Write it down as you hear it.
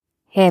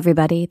Hey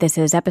everybody, this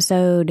is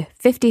episode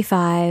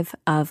 55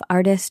 of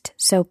Artist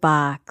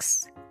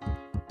Soapbox.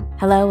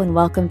 Hello and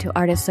welcome to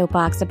Artist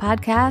Soapbox, a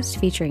podcast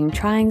featuring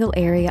Triangle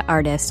area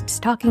artists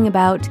talking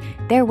about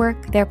their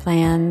work, their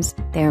plans,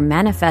 their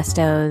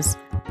manifestos.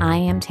 I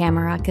am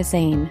Tamara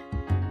Kazane.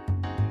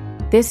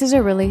 This is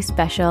a really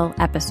special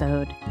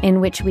episode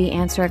in which we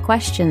answer a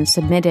question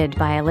submitted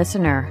by a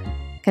listener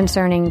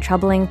concerning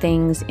troubling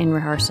things in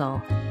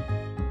rehearsal.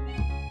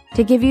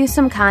 To give you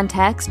some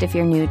context, if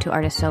you're new to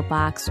Artist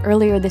Soapbox,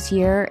 earlier this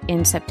year,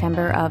 in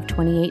September of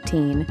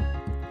 2018,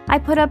 I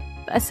put up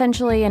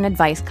essentially an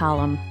advice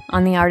column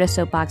on the Artist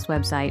Soapbox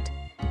website.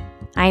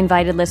 I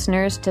invited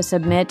listeners to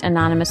submit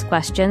anonymous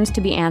questions to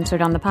be answered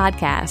on the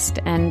podcast,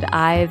 and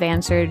I've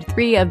answered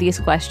 3 of these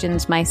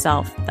questions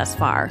myself thus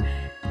far,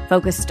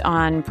 focused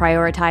on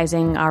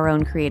prioritizing our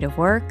own creative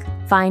work,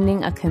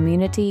 finding a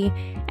community,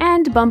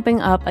 and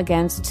bumping up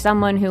against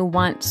someone who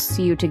wants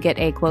you to get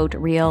a, quote,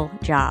 real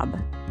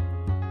job.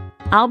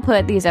 I'll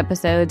put these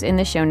episodes in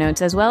the show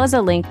notes as well as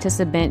a link to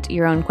submit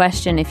your own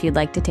question if you'd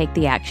like to take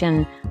the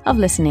action of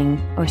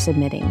listening or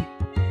submitting.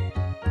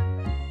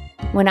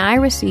 When I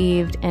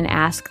received an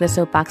Ask the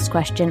Soapbox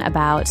question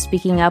about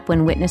speaking up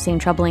when witnessing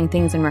troubling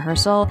things in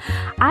rehearsal,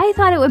 I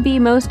thought it would be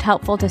most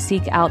helpful to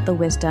seek out the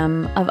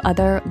wisdom of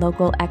other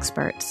local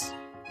experts.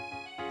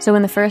 So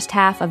in the first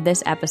half of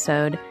this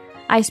episode,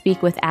 I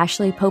speak with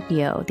Ashley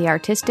Popio, the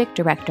artistic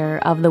director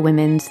of the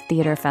Women's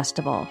Theater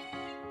Festival.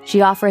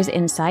 She offers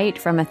insight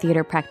from a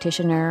theater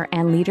practitioner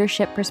and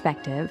leadership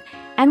perspective,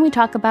 and we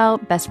talk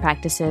about best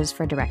practices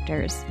for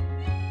directors.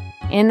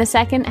 In the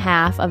second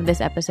half of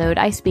this episode,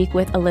 I speak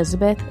with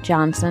Elizabeth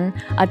Johnson,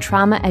 a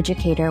trauma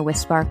educator with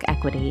Spark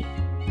Equity.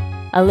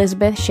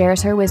 Elizabeth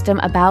shares her wisdom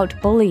about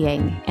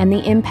bullying and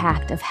the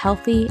impact of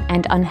healthy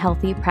and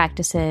unhealthy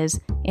practices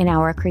in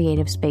our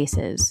creative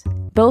spaces.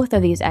 Both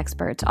of these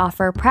experts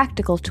offer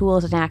practical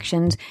tools and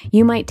actions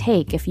you might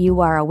take if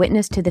you are a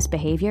witness to this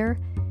behavior,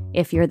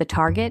 if you're the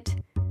target,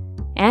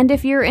 and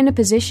if you're in a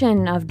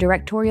position of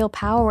directorial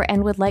power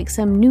and would like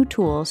some new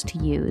tools to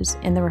use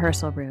in the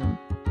rehearsal room.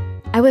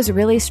 I was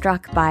really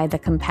struck by the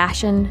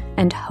compassion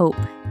and hope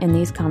in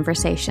these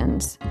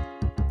conversations.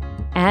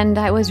 And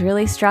I was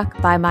really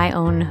struck by my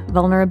own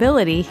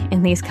vulnerability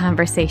in these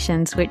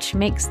conversations, which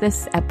makes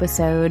this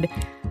episode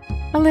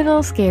a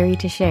little scary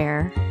to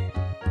share.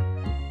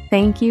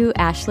 Thank you,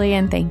 Ashley,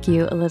 and thank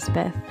you,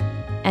 Elizabeth.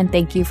 And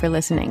thank you for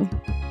listening.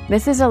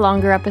 This is a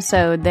longer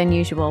episode than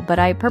usual, but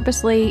I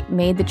purposely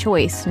made the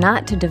choice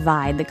not to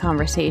divide the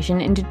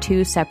conversation into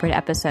 2 separate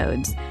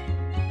episodes.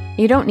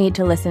 You don't need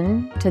to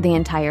listen to the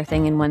entire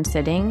thing in one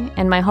sitting,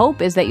 and my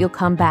hope is that you'll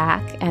come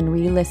back and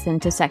re-listen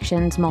to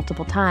sections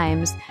multiple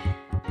times.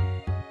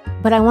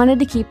 But I wanted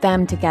to keep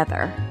them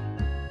together,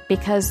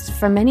 because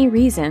for many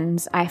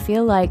reasons, I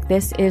feel like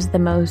this is the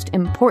most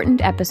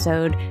important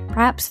episode,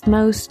 perhaps the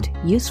most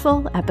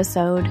useful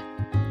episode,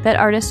 that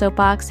Artist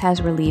Soapbox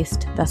has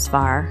released thus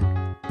far.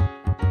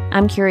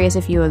 I'm curious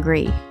if you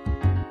agree.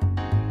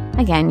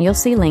 Again, you'll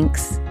see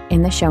links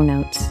in the show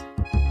notes.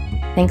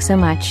 Thanks so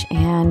much,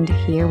 and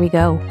here we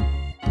go.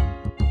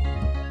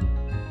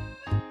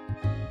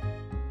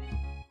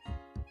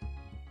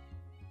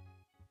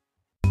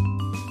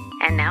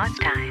 And now it's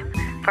time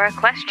for a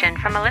question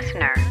from a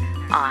listener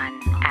on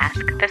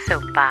Ask the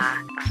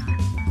Soapbox.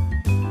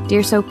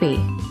 Dear Soapy,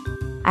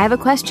 I have a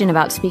question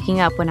about speaking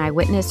up when I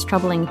witness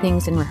troubling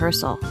things in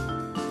rehearsal.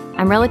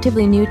 I'm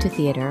relatively new to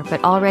theater,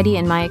 but already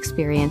in my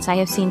experience, I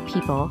have seen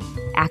people,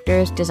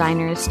 actors,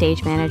 designers,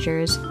 stage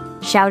managers,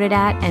 shouted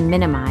at and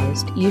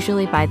minimized,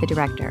 usually by the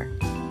director.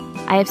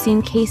 I have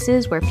seen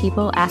cases where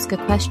people ask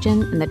a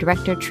question and the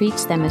director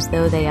treats them as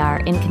though they are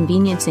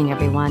inconveniencing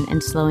everyone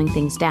and slowing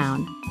things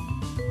down.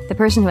 The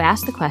person who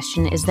asked the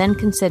question is then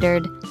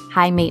considered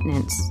high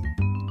maintenance.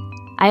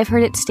 I have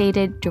heard it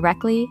stated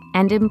directly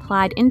and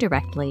implied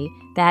indirectly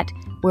that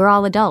we're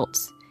all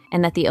adults,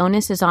 and that the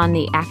onus is on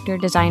the actor,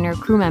 designer,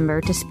 crew member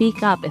to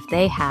speak up if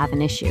they have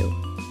an issue.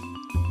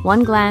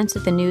 One glance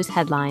at the news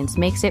headlines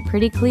makes it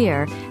pretty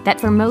clear that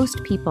for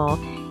most people,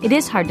 it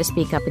is hard to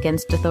speak up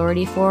against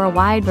authority for a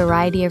wide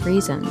variety of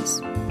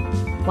reasons.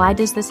 Why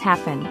does this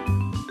happen?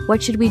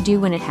 What should we do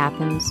when it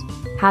happens?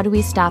 How do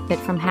we stop it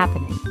from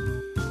happening?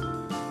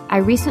 I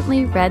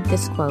recently read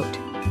this quote: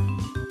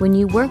 "When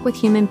you work with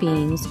human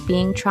beings,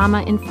 being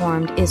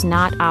trauma-informed is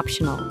not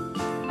optional."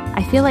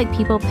 I feel like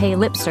people pay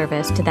lip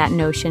service to that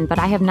notion, but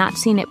I have not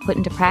seen it put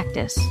into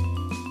practice.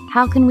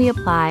 How can we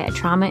apply a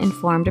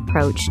trauma-informed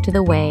approach to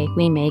the way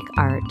we make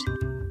art?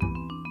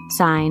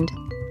 Signed,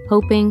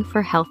 Hoping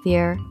for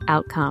Healthier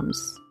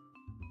Outcomes.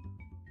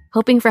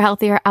 Hoping for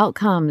Healthier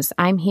Outcomes.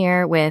 I'm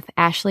here with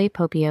Ashley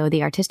Popio,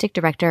 the artistic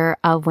director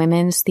of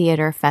Women's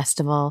Theater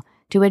Festival,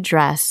 to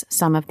address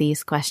some of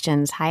these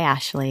questions. Hi,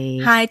 Ashley.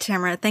 Hi,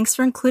 Tamara. Thanks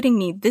for including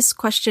me. This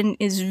question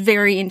is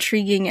very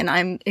intriguing, and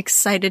I'm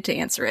excited to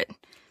answer it.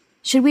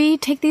 Should we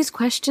take these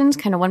questions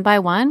kind of one by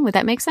one? Would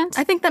that make sense?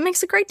 I think that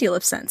makes a great deal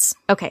of sense.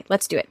 Okay,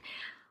 let's do it.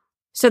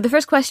 So the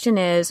first question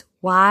is,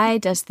 why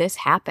does this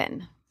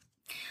happen?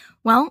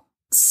 Well,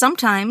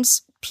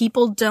 sometimes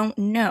people don't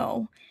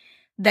know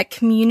that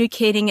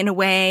communicating in a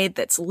way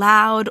that's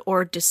loud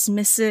or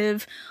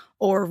dismissive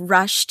or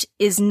rushed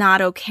is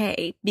not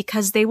okay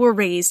because they were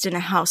raised in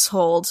a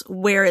household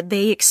where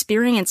they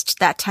experienced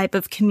that type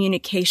of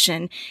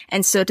communication.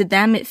 And so to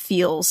them, it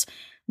feels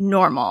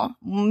normal.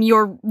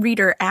 Your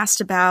reader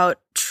asked about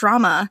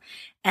trauma,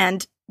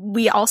 and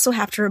we also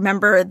have to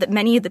remember that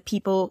many of the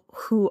people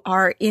who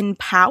are in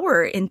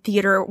power in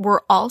theater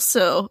were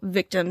also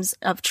victims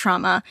of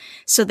trauma.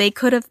 So they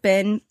could have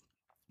been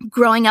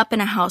growing up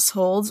in a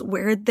household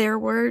where there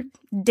were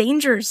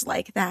dangers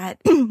like that,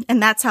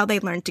 and that's how they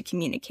learned to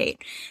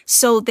communicate.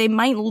 So they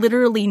might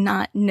literally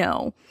not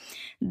know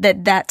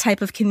that that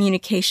type of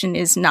communication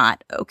is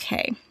not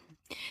okay.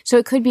 So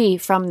it could be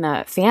from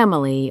the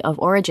family of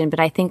origin, but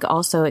I think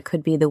also it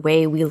could be the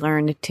way we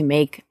learned to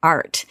make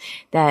art,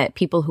 that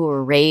people who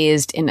were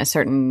raised in a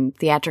certain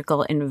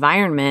theatrical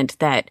environment,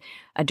 that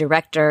a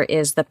director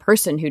is the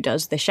person who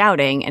does the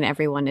shouting and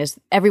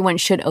everyone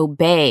should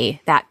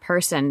obey that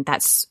person.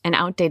 That's an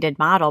outdated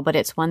model, but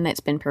it's one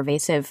that's been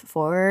pervasive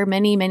for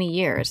many, many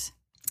years.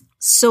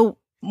 So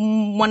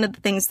one of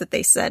the things that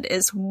they said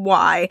is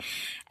why.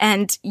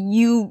 And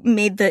you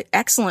made the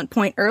excellent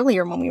point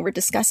earlier when we were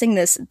discussing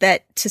this,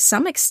 that to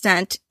some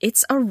extent,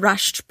 it's a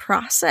rushed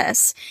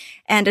process.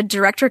 And a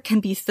director can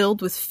be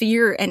filled with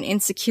fear and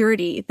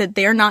insecurity that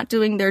they're not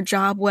doing their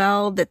job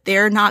well, that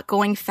they're not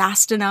going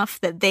fast enough,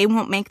 that they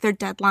won't make their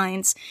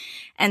deadlines.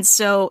 And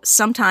so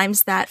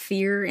sometimes that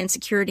fear,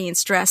 insecurity, and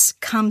stress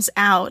comes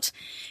out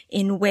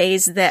in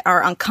ways that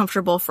are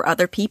uncomfortable for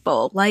other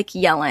people, like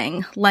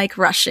yelling, like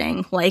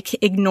rushing,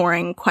 like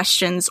ignoring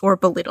questions or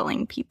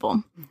belittling people.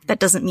 Mm-hmm. That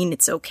doesn't mean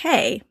it's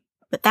okay,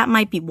 but that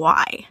might be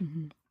why.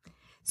 Mm-hmm.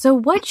 So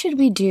what should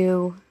we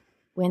do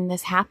when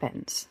this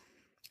happens?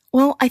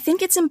 Well, I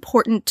think it's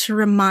important to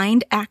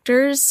remind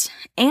actors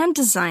and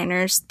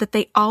designers that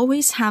they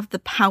always have the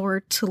power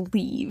to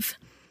leave.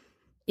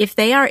 If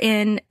they are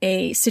in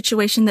a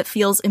situation that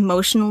feels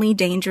emotionally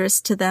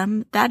dangerous to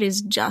them, that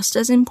is just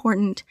as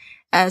important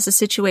as a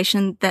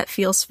situation that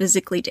feels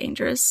physically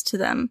dangerous to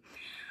them.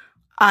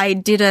 I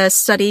did a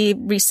study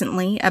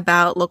recently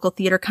about local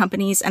theater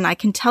companies, and I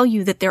can tell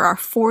you that there are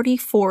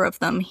 44 of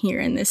them here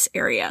in this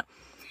area.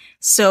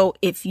 So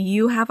if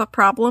you have a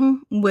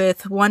problem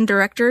with one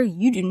director,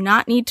 you do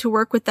not need to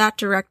work with that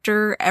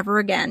director ever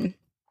again.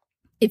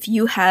 If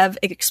you have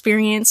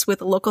experience with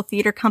a local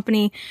theater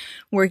company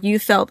where you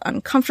felt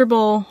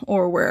uncomfortable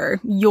or where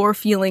your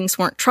feelings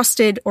weren't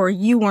trusted or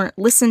you weren't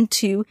listened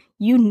to,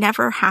 you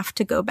never have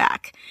to go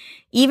back.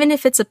 Even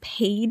if it's a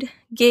paid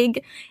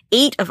gig,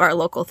 8 of our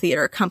local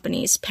theater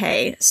companies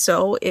pay.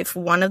 So if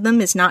one of them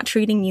is not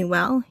treating you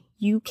well,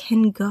 you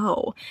can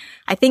go.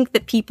 I think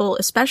that people,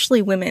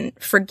 especially women,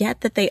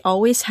 forget that they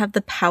always have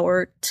the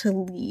power to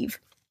leave.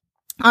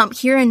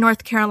 Here in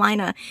North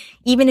Carolina,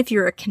 even if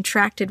you're a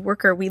contracted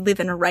worker, we live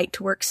in a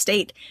right-to-work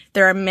state.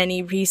 There are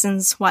many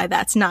reasons why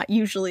that's not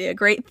usually a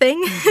great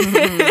thing.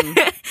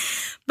 Mm-hmm.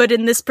 But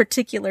in this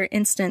particular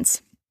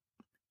instance,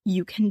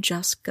 you can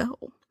just go.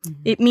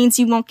 Mm-hmm. It means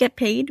you won't get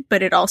paid,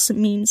 but it also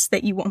means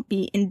that you won't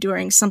be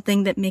enduring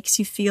something that makes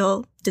you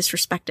feel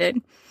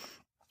disrespected.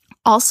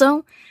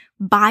 Also,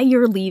 by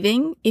your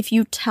leaving, if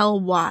you tell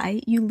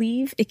why you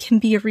leave, it can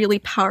be a really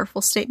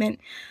powerful statement.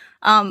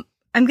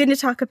 I'm going to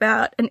talk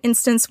about an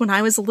instance when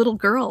I was a little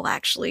girl,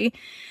 actually.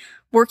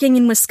 Working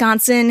in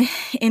Wisconsin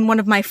in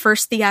one of my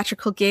first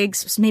theatrical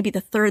gigs was maybe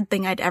the third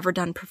thing I'd ever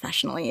done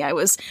professionally. I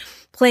was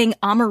playing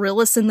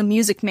Amaryllis in The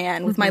Music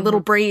Man with my little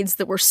braids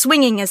that were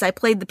swinging as I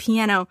played the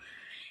piano.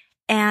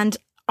 And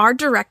our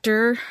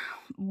director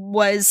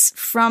was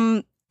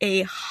from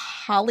a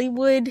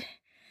Hollywood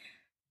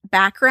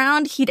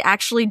background. He'd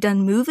actually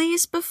done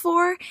movies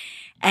before,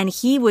 and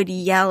he would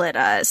yell at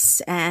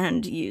us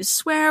and use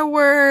swear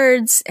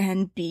words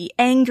and be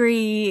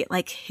angry.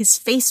 Like, his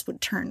face would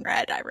turn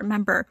red, I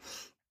remember.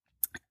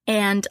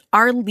 And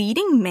our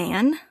leading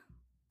man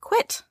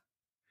quit.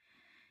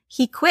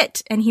 He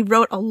quit, and he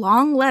wrote a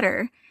long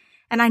letter,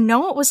 and I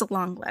know it was a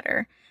long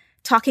letter,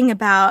 talking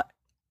about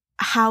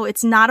how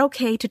it's not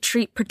okay to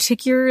treat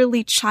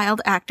particularly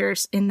child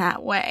actors in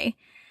that way.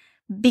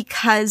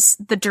 Because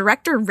the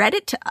director read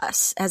it to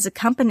us as a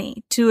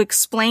company to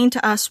explain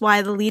to us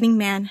why the leading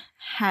man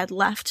had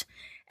left.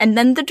 And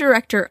then the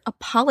director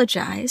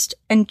apologized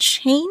and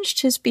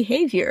changed his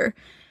behavior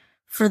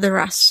for the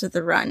rest of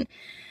the run.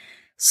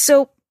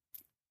 So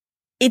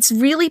it's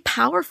really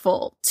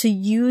powerful to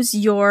use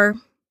your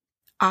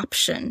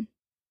option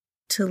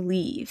to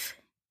leave.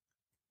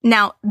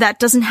 Now, that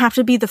doesn't have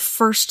to be the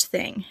first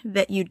thing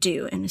that you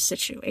do in a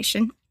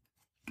situation.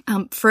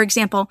 For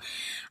example,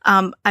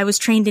 I was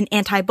trained in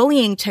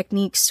anti-bullying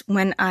techniques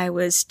when I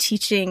was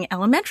teaching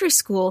elementary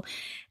school.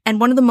 And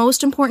one of the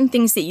most important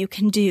things that you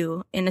can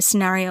do in a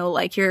scenario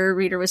like your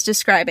reader was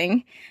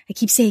describing, I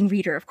keep saying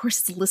reader, of course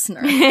it's a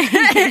listener,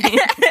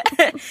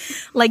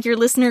 like your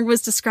listener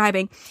was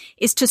describing,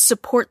 is to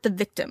support the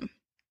victim.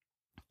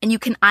 And you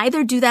can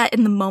either do that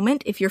in the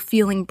moment if you're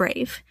feeling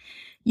brave.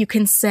 You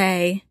can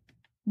say,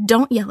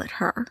 don't yell at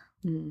her,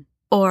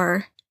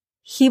 or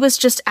he was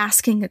just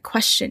asking a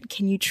question.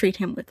 Can you treat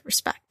him with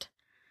respect?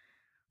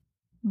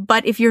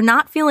 But if you're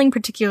not feeling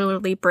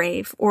particularly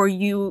brave or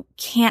you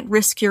can't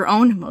risk your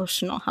own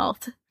emotional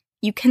health,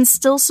 you can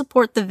still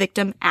support the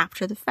victim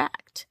after the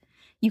fact.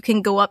 You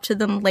can go up to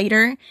them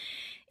later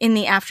in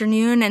the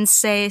afternoon and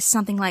say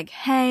something like,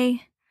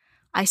 "Hey,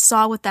 I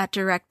saw what that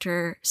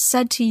director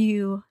said to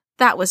you.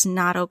 That was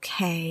not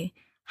okay.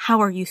 How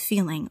are you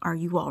feeling? Are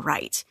you all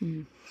right?"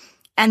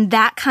 And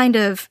that kind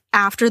of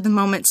after the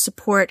moment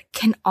support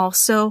can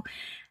also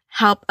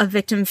help a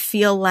victim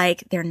feel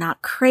like they're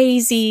not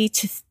crazy,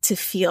 to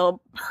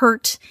feel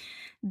hurt,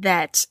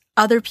 that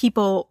other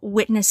people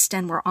witnessed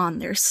and were on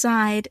their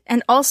side.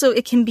 And also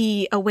it can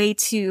be a way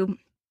to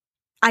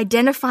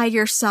identify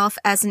yourself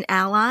as an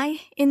ally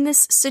in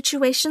this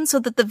situation so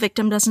that the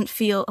victim doesn't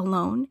feel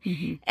alone.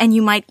 And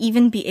you might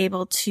even be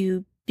able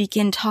to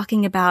begin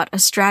talking about a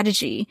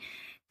strategy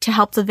to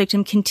help the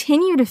victim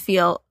continue to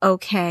feel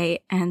okay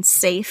and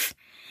safe,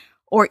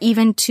 or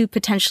even to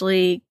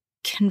potentially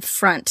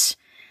confront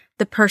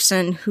the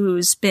person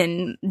who's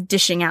been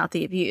dishing out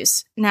the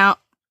abuse. Now,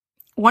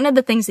 one of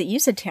the things that you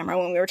said, Tamara,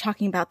 when we were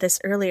talking about this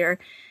earlier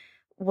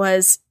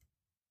was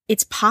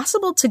it's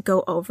possible to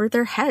go over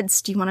their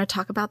heads. Do you want to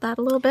talk about that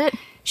a little bit?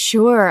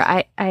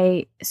 Sure.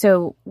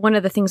 So one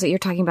of the things that you're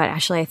talking about,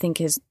 Ashley, I think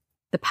is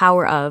the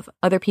power of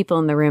other people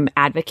in the room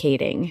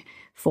advocating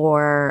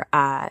for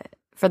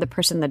the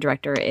person the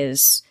director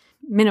is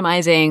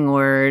minimizing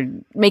or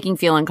making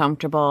feel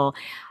uncomfortable.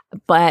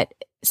 But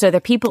so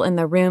the people in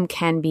the room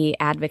can be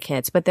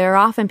advocates, but there are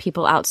often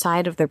people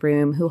outside of the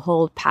room who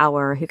hold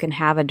power, who can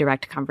have a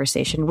direct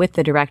conversation with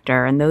the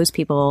director. And those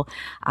people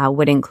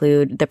would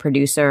include the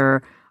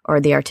producer or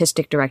the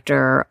artistic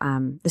director.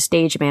 The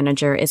stage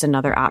manager is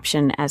another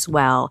option as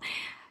well.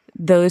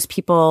 Those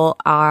people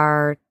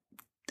are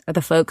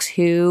the folks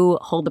who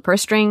hold the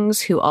purse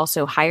strings, who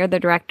also hire the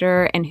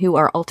director, and who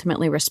are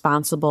ultimately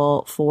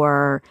responsible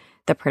for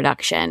the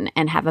production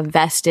and have a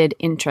vested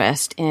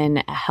interest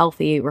in a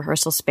healthy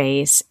rehearsal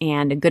space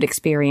and a good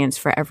experience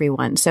for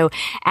everyone. So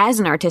as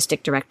an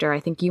artistic director, I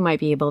think you might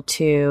be able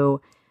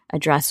to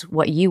address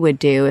what you would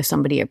do if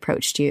somebody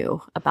approached you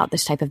about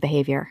this type of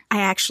behavior. I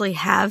actually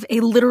have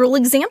a literal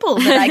example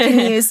that I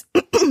can use.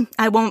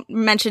 I won't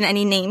mention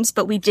any names,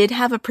 but we did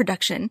have a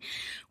production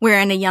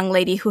wherein a young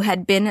lady who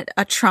had been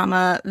a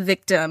trauma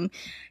victim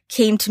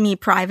came to me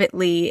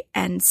privately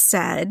and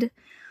said,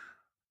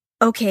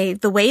 "Okay,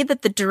 the way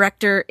that the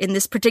director in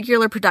this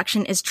particular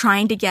production is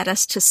trying to get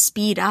us to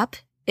speed up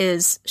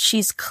is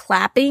she's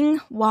clapping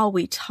while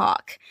we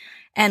talk.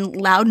 And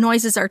loud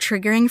noises are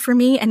triggering for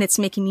me, and it's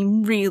making me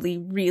really,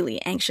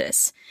 really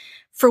anxious."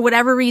 For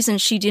whatever reason,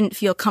 she didn't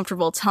feel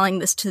comfortable telling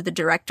this to the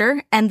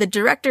director, and the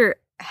director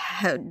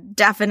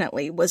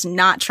definitely was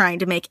not trying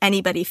to make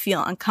anybody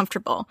feel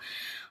uncomfortable.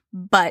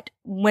 But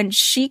when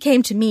she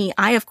came to me,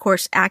 I, of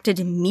course, acted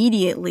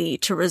immediately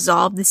to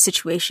resolve the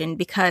situation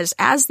because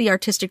as the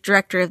artistic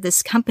director of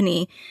this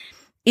company,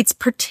 it's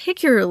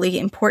particularly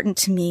important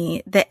to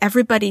me that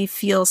everybody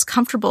feels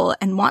comfortable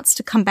and wants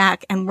to come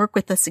back and work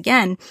with us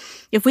again.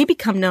 If we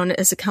become known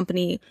as a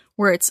company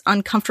where it's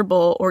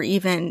uncomfortable or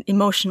even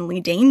emotionally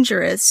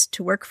dangerous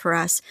to work for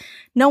us,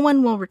 no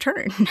one will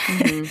return.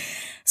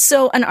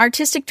 So an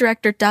artistic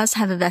director does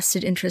have a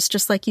vested interest,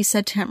 just like you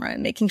said, Tamara,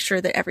 in making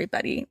sure that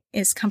everybody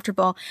is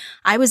comfortable.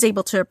 I was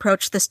able to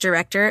approach this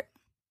director,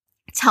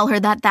 tell her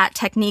that that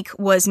technique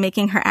was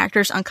making her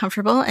actors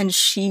uncomfortable, and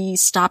she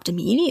stopped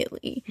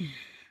immediately.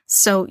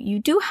 So you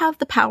do have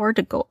the power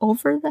to go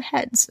over the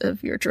heads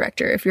of your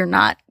director if you're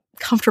not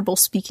comfortable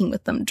speaking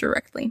with them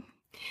directly.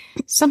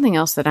 Something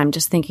else that I'm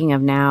just thinking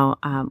of now,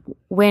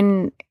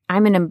 when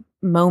I'm in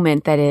a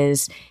moment that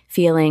is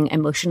feeling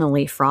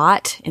emotionally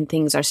fraught and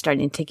things are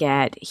starting to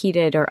get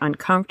heated or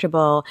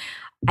uncomfortable,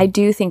 I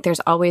do think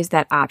there's always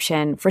that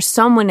option for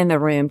someone in the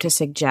room to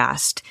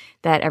suggest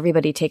that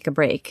everybody take a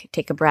break,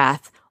 take a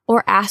breath,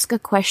 or ask a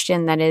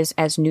question that is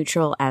as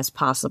neutral as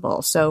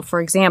possible. So,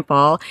 for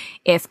example,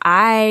 if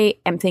I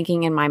am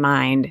thinking in my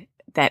mind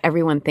that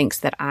everyone thinks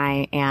that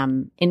I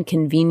am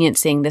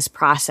inconveniencing this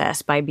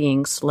process by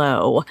being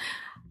slow,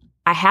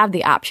 I have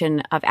the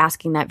option of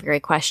asking that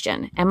very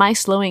question. Am I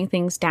slowing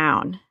things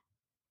down?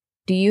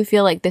 Do you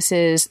feel like this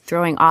is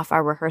throwing off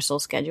our rehearsal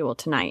schedule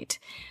tonight?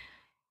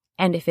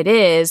 And if it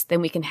is,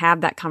 then we can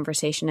have that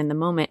conversation in the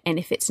moment. And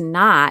if it's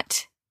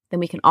not, then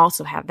we can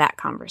also have that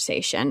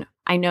conversation.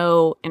 I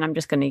know, and I'm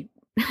just going to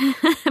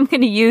I'm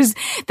going to use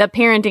the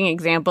parenting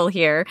example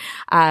here.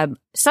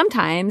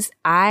 Sometimes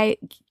I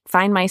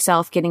find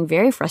myself getting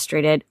very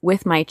frustrated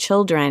with my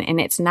children, and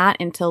it's not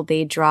until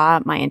they draw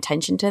my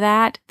attention to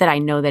that I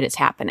know that it's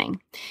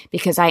happening,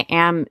 because I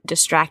am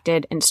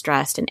distracted and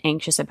stressed and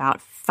anxious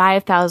about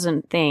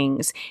 5,000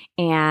 things.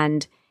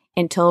 And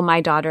until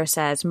my daughter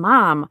says,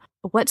 "Mom,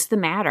 what's the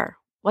matter?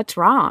 What's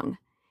wrong?"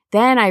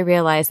 Then I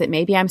realize that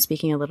maybe I'm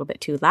speaking a little bit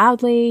too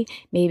loudly.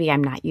 Maybe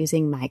I'm not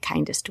using my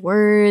kindest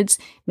words.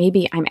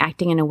 Maybe I'm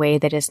acting in a way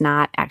that is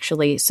not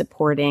actually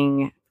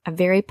supporting a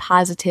very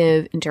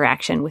positive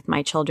interaction with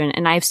my children.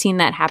 And I've seen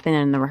that happen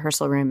in the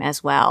rehearsal room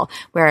as well,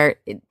 where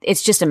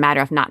it's just a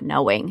matter of not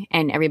knowing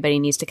and everybody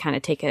needs to kind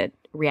of take a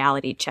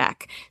reality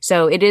check.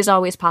 So it is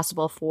always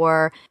possible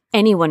for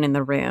anyone in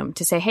the room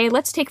to say, hey,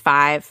 let's take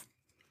 5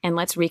 and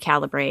let's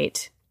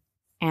recalibrate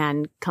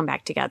and come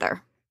back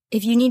together.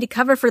 If you need to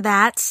cover for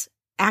that,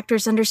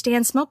 actors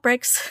understand smoke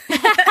breaks.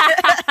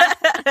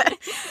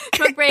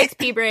 Smoke breaks,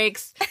 pee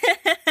breaks,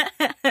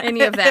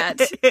 any of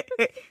that.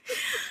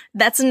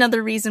 That's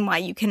another reason why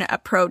you can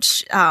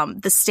approach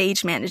the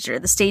stage manager.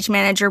 The stage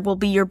manager will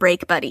be your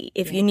break buddy.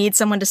 If you need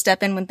someone to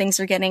step in when things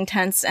are getting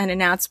tense and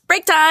announce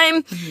break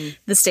time,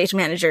 the stage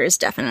manager is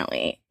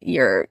definitely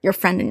your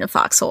friend in your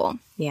foxhole.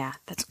 Yeah,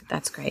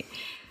 that's great.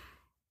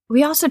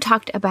 We also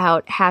talked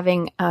about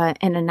having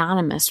an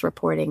anonymous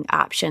reporting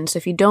option. So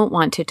if you don't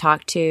want to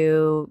talk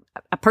to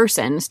a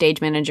person,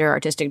 stage manager,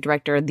 artistic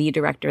director,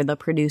 the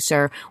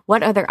producer,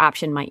 what other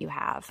option might you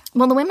have?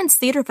 Well, the Women's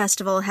Theater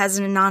Festival has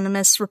an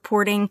anonymous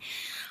reporting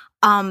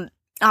option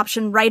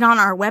right on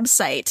our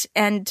website.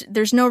 And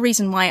there's no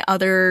reason why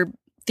other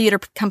theater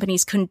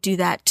companies couldn't do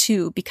that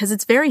too, because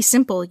it's very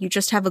simple. You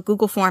just have a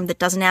Google form that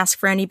doesn't ask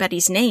for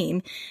anybody's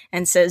name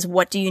and says,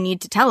 what do you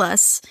need to tell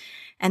us?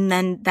 And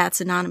then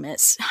that's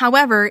anonymous.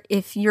 However,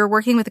 if you're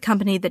working with a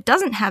company that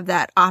doesn't have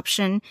that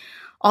option,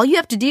 all you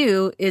have to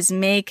do is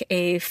make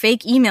a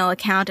fake email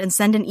account and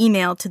send an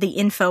email to the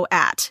info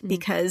at,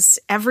 because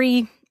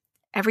every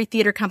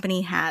theater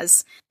company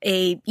has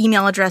a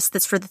email address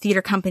that's for the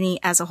theater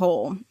company as a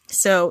whole.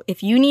 So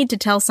if you need to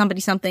tell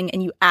somebody something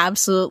and you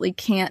absolutely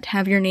can't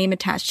have your name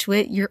attached to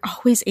it, you're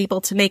always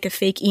able to make a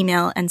fake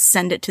email and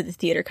send it to the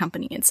theater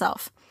company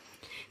itself.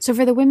 So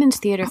for the Women's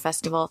Theater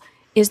Festival,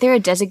 is there a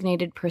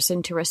designated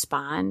person to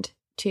respond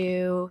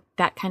to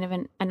that kind of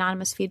an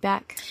anonymous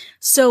feedback?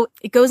 So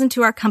it goes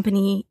into our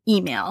company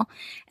email,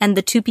 and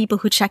the 2 people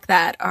who check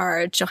that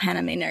are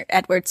Johanna Maynard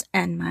Edwards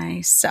and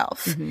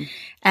myself.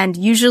 And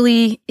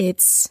usually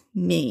it's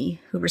me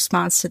who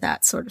responds to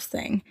that sort of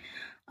thing.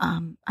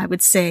 I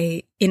would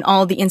say in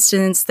all the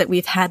incidents that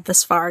we've had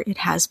thus far, it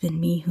has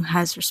been me who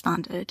has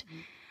responded.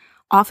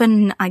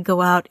 Often I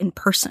go out in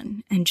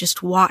person and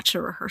just watch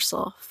a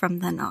rehearsal from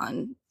then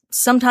on.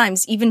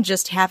 Sometimes even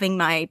just having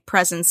my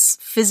presence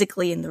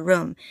physically in the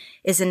room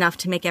is enough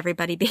to make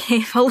everybody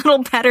behave a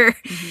little better.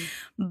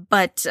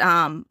 But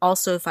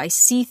also if I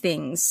see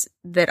things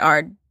that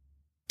are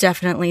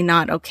definitely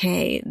not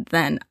okay,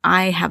 then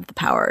I have the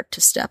power to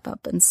step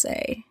up and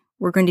say,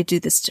 we're going to do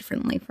this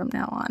differently from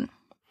now on.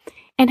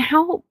 And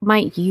how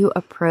might you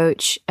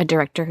approach a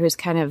director who's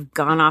kind of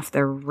gone off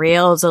the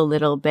rails a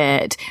little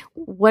bit?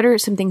 What are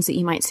some things that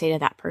you might say to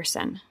that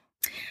person?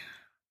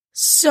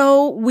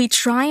 So we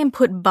try and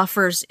put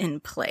buffers in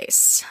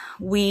place.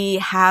 We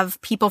have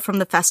people from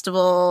the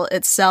festival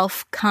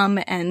itself come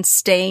and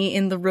stay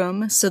in the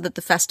room so that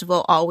the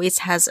festival always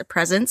has a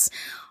presence.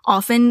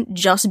 Often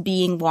just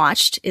being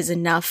watched is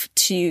enough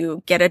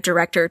to get a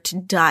director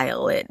to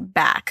dial it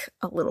back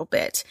a little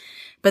bit.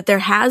 But there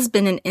has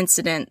been an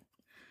incident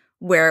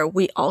where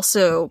we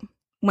also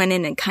went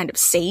in and kind of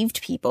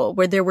saved people,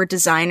 where there were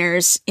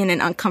designers in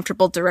an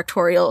uncomfortable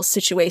directorial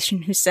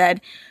situation who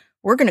said,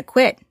 we're going to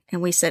quit.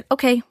 And we said,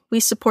 okay, we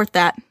support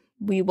that.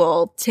 We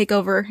will take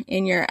over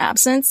in your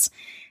absence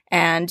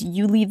and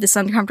you leave this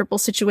uncomfortable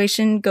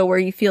situation, go where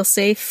you feel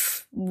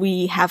safe.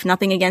 We have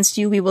nothing against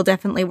you. We will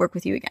definitely work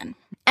with you again.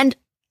 And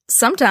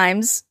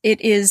sometimes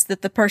it is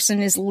that the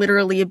person is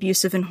literally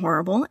abusive and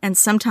horrible. And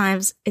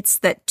sometimes it's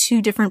that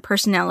 2 different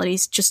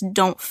personalities just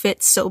don't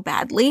fit so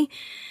badly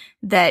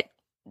that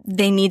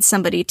they need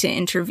somebody to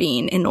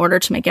intervene in order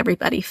to make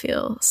everybody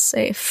feel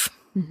safe.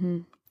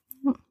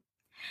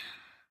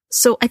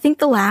 So I think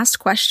the last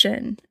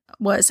question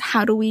was,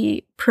 how do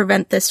we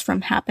prevent this from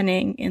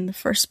happening in the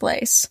first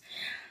place?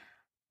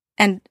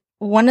 And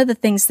one of the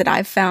things that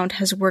I've found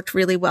has worked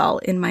really well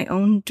in my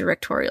own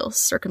directorial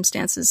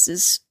circumstances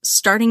is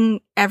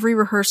starting every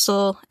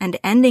rehearsal and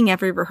ending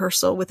every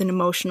rehearsal with an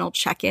emotional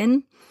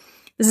check-in.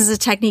 This is a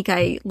technique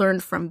I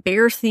learned from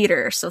Bear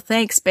Theater, so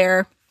thanks,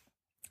 Bear,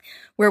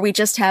 where we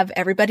just have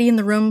everybody in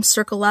the room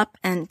circle up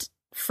and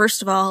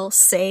first of all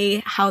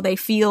say how they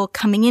feel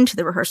coming into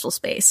the rehearsal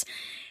space.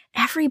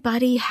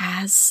 Everybody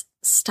has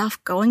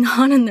stuff going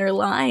on in their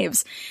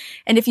lives.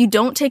 And if you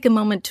don't take a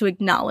moment to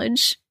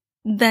acknowledge,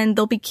 then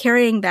they'll be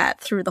carrying that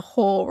through the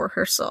whole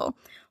rehearsal.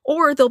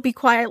 Or they'll be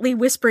quietly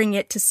whispering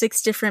it to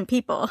 6 different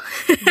people.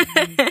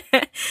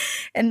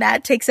 And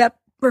that takes up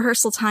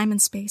rehearsal time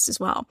and space as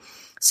well.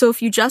 So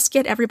if you just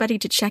get everybody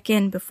to check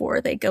in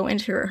before they go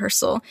into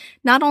rehearsal,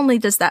 not only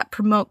does that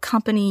promote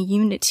company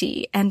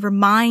unity and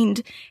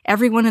remind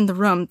everyone in the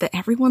room that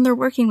everyone they're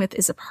working with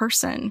is a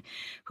person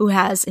who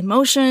has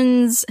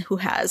emotions, who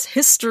has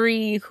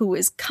history, who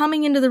is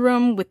coming into the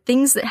room with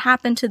things that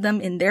happen to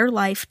them in their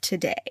life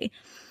today.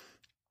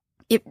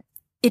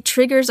 It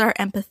triggers our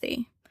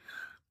empathy.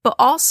 But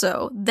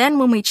also, then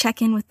when we check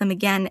in with them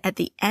again at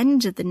the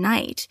end of the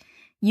night,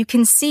 you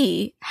can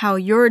see how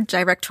your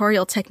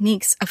directorial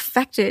techniques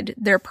affected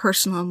their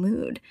personal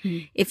mood.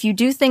 If you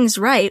do things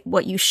right,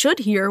 what you should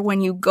hear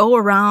when you go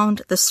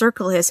around the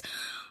circle is,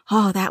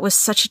 oh, that was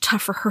such a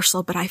tough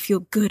rehearsal, but I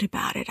feel good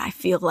about it. I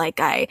feel like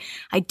I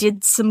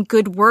did some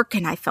good work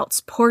and I felt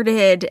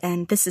supported,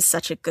 and this is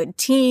such a good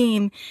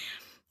team.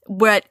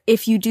 But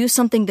if you do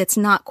something that's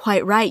not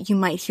quite right, you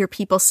might hear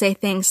people say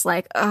things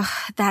like, ugh,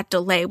 that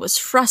delay was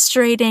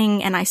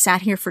frustrating, and I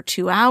sat here for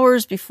 2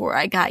 hours before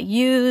I got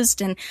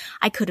used, and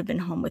I could have been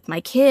home with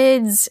my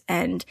kids.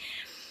 And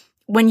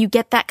when you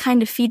get that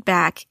kind of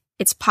feedback,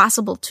 it's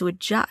possible to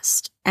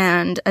adjust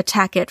and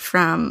attack it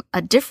from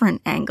a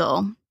different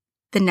angle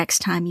the next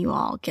time you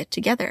all get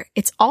together.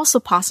 It's also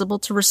possible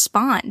to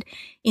respond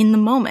in the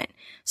moment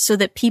so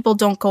that people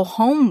don't go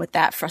home with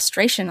that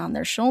frustration on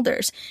their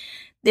shoulders.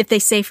 If they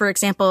say, for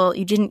example,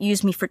 you didn't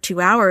use me for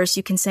 2 hours,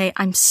 you can say,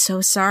 I'm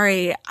so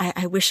sorry.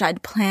 I wish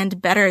I'd planned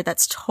better.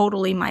 That's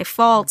totally my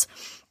fault.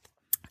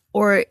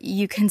 Or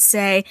you can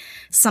say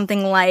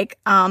something like,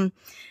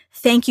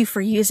 thank you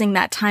for using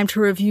that time to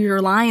review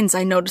your lines.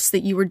 I noticed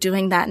that you were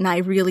doing that, and I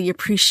really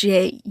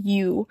appreciate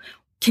you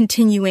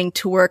continuing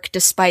to work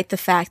despite the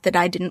fact that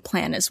I didn't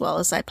plan as well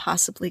as I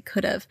possibly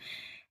could have.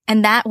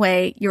 And that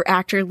way, your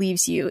actor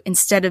leaves you,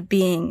 instead of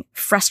being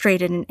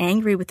frustrated and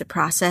angry with the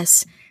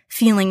process,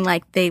 feeling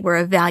like they were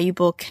a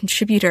valuable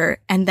contributor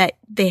and that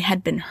they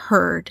had been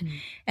heard,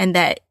 and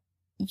that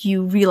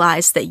you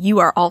realize that you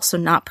are also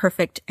not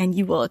perfect and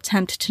you will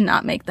attempt to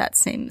not make that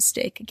same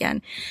mistake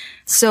again.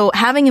 So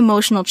having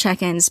emotional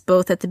check-ins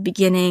both at the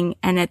beginning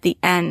and at the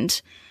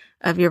end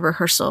of your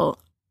rehearsal,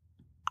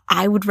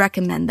 I would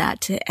recommend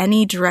that to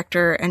any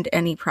director and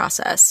any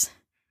process.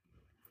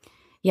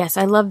 Yes,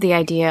 I love the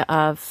idea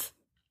of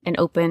an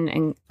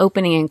opening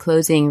and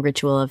closing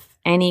ritual of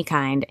any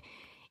kind.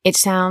 It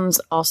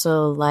sounds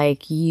also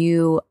like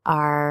you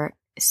are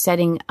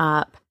setting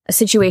up a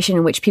situation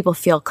in which people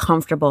feel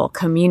comfortable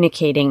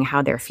communicating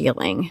how they're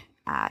feeling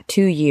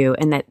to you,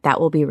 and that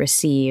will be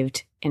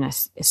received in a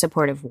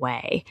supportive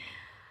way.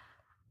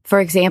 For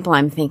example,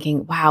 I'm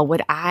thinking, wow,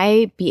 would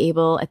I be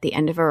able at the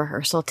end of a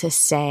rehearsal to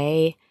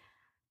say,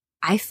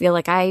 I feel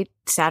like I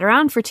sat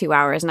around for 2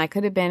 hours and I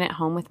could have been at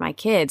home with my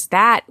kids?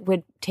 That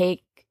would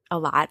take a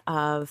lot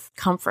of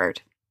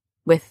comfort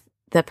with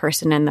the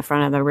person in the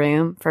front of the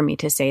room for me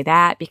to say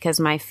that, because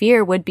my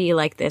fear would be,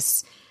 like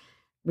this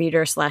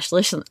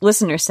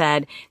reader/listener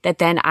said, that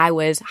then I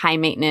was high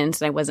maintenance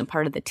and I wasn't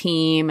part of the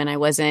team and I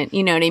wasn't,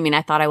 you know what I mean?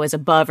 I thought I was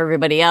above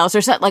everybody else,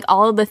 or something, like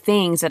all of the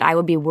things that I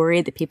would be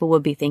worried that people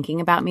would be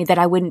thinking about me, that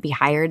I wouldn't be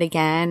hired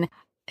again.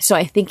 So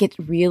I think it's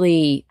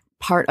really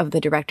part of the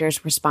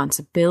director's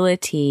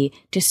responsibility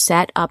to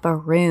set up a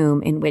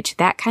room in which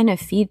that kind of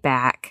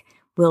feedback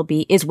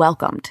is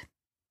welcomed,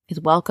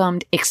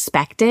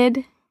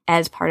 expected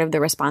as part of the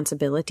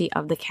responsibility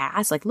of the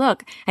cast. Like,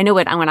 look, I know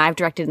when I've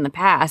directed in the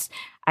past,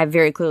 I've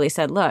very clearly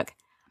said, look,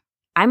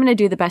 I'm going to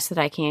do the best that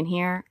I can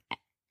here.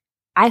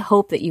 I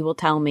hope that you will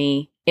tell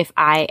me if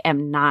I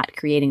am not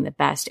creating the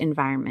best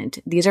environment.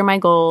 These are my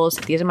goals.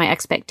 These are my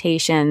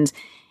expectations.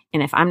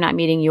 And if I'm not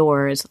meeting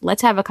yours,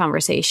 let's have a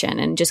conversation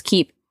and just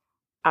keep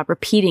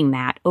repeating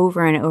that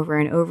over and over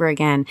and over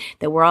again,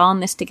 that we're all in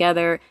this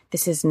together.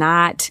 This is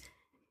not,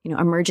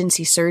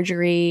 emergency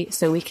surgery,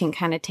 so we can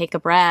kind of take a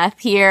breath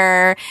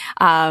here.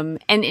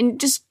 And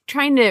just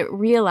trying to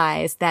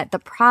realize that the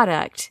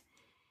product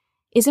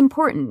is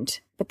important,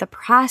 but the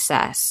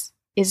process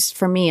is,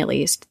 for me at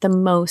least, the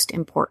most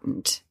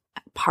important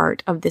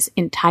part of this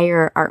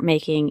entire art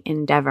making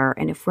endeavor.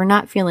 And if we're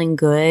not feeling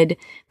good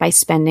by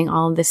spending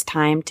all of this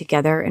time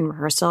together in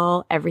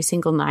rehearsal every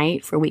single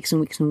night for weeks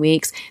and weeks and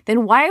weeks,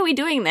 then why are we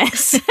doing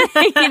this?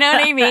 You know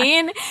what I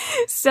mean?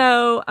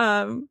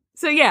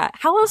 So yeah,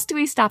 how else do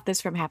we stop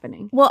this from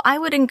happening? Well, I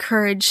would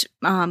encourage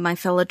my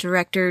fellow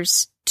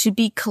directors to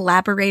be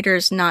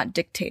collaborators, not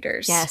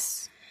dictators.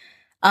 Yes.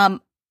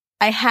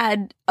 I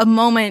had a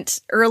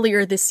moment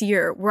earlier this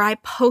year where I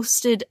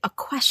posted a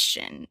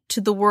question to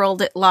the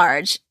world at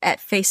large at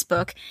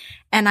Facebook,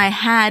 and I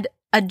had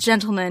a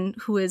gentleman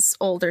who is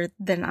older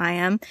than I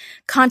am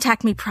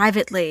contact me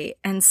privately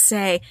and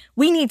say,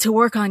 we need to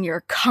work on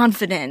your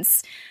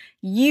confidence.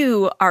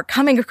 You are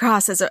coming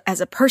across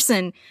as a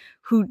person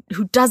who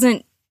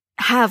doesn't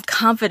have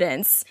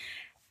confidence.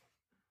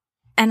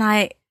 And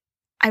I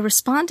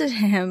responded to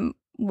him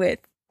with,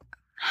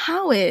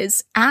 how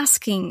is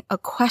asking a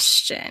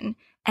question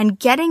and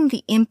getting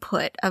the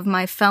input of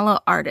my fellow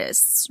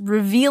artists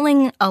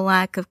revealing a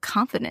lack of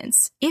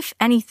confidence? If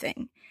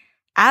anything,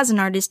 as an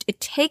artist, it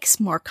takes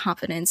more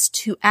confidence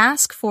to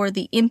ask for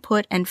the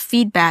input and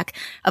feedback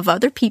of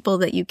other people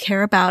that you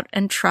care about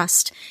and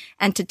trust,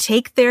 and to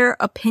take their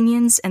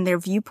opinions and their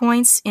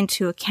viewpoints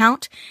into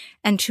account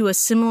and to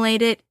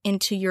assimilate it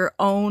into your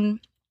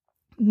own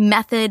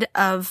method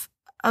of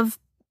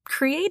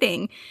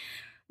creating,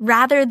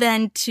 rather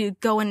than to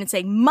go in and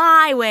say,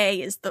 my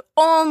way is the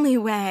only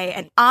way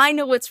and I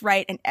know what's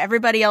right and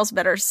everybody else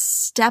better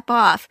step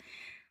off.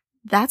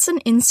 That's an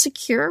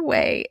insecure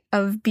way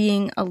of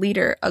being a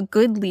leader. A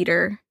good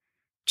leader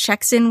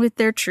checks in with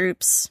their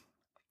troops,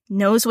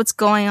 knows what's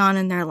going on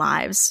in their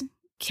lives,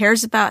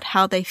 cares about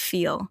how they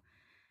feel,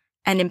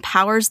 and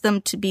empowers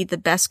them to be the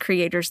best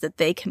creators that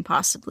they can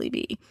possibly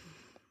be.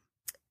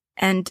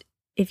 And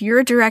if you're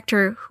a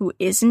director who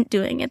isn't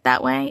doing it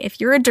that way, if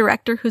you're a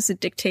director who's a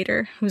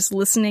dictator, who's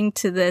listening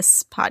to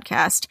this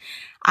podcast,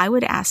 I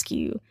would ask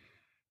you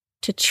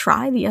to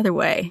try the other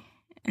way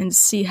and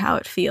see how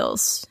it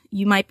feels.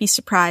 You might be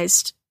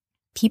surprised.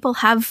 People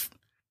have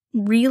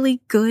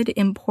really good,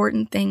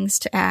 important things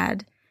to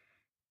add.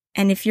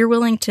 And if you're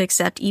willing to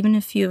accept even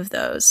a few of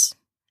those,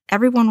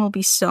 everyone will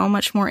be so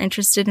much more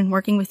interested in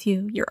working with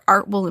you. Your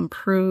art will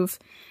improve.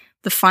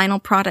 The final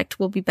product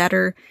will be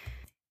better.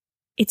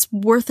 It's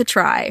worth a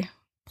try.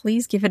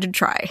 Please give it a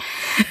try.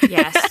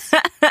 Yes.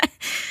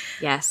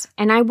 Yes.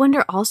 And I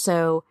wonder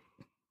also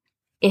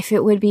if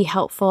it would be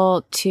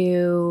helpful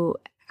to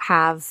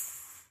have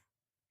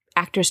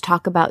actors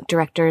talk about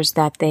directors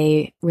that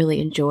they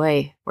really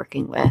enjoy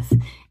working with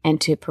and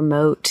to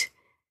promote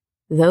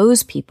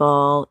those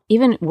people,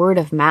 even word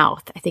of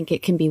mouth. I think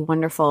it can be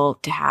wonderful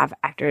to have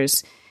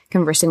actors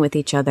conversing with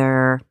each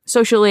other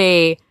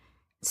socially,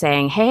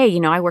 saying, hey,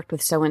 I worked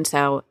with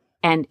so-and-so,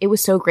 and it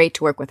was so great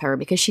to work with her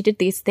because she did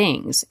these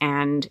things,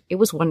 and it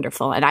was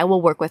wonderful, and I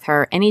will work with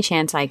her any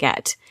chance I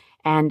get.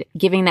 And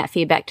giving that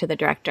feedback to the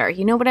director.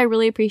 You know what I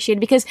really appreciate?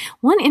 Because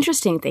one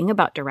interesting thing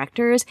about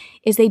directors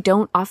is they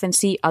don't often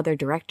see other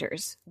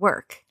directors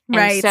work.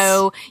 Right. And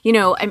so,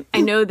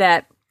 I know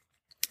that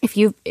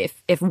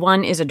if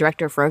one is a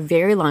director for a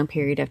very long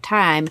period of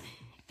time,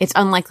 it's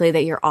unlikely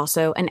that you're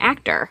also an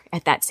actor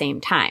at that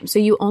same time. So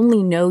you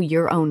only know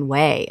your own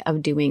way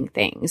of doing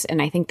things.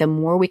 And I think the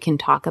more we can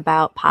talk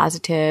about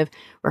positive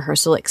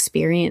rehearsal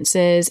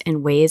experiences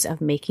and ways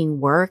of making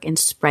work and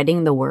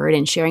spreading the word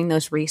and sharing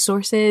those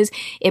resources,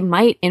 it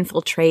might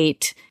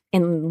infiltrate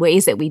in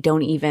ways that we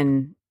don't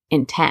even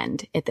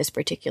intend at this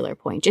particular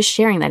point. Just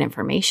sharing that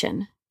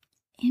information.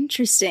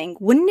 Interesting.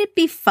 Wouldn't it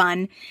be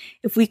fun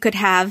if we could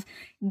have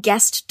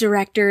guest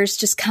directors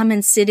just come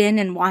and sit in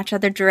and watch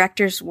other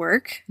directors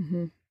work?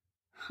 Mm-hmm.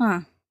 Huh.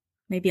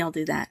 Maybe I'll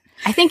do that.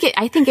 I think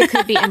it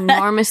could be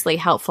enormously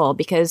helpful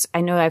because I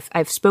know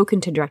I've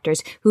spoken to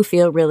directors who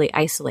feel really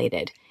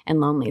isolated and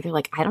lonely. They're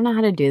like, I don't know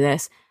how to do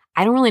this.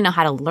 I don't really know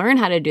how to learn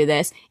how to do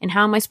this. And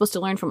how am I supposed to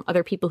learn from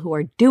other people who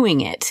are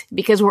doing it?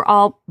 Because we're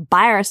all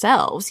by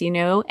ourselves,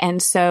 And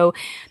so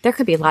there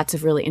could be lots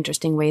of really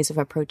interesting ways of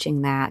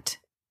approaching that.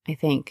 I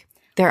think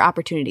there are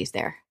opportunities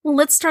there. Well,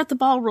 let's start the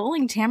ball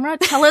rolling, Tamara.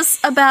 Tell us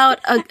about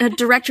a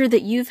director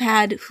that you've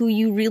had who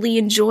you really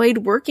enjoyed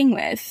working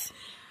with.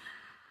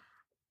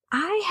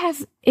 I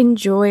have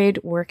enjoyed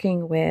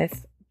working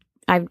with,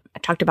 I've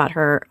talked about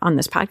her on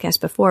this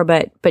podcast before,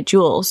 but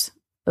Jules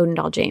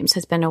Odendahl James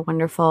has been a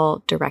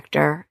wonderful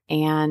director.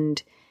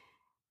 And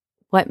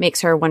what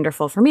makes her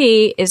wonderful for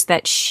me is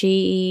that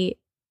she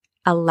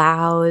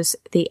allows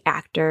the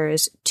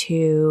actors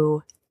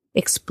to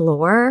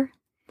explore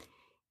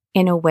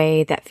in a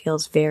way that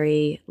feels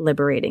very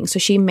liberating. So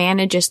she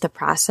manages the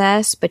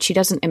process, but she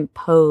doesn't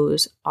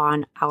impose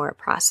on our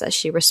process.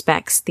 She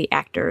respects the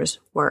actor's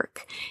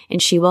work,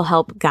 and she will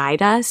help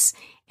guide us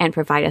and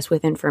provide us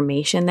with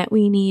information that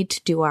we need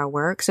to do our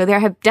work. So there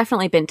have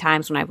definitely been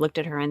times when I've looked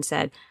at her and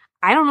said,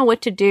 I don't know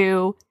what to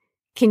do.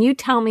 Can you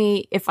tell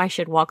me if I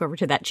should walk over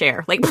to that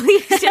chair? Like,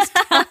 please just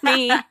tell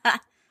me.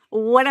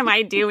 What am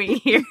I doing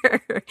here?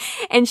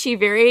 And she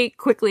very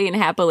quickly and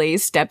happily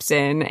steps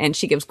in, and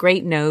she gives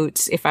great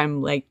notes if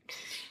I'm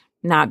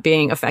not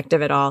being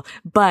effective at all.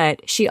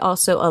 But she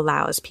also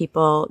allows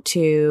people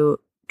to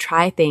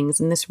try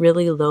things in this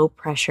really low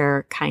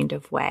pressure kind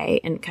of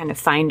way and kind of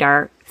find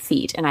our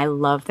feet. And I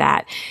love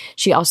that.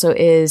 She also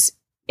is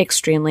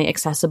extremely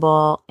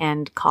accessible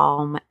and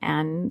calm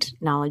and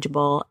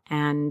knowledgeable,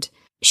 and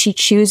she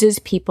chooses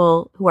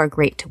people who are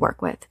great to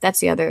work with. That's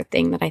the other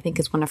thing that I think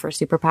is one of her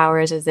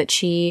superpowers, is that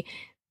she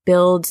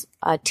builds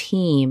a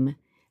team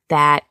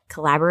that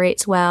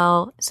collaborates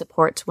well,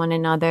 supports one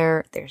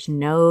another. There's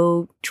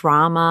no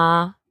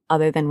drama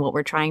other than what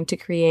we're trying to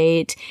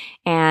create.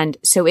 And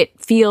so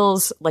it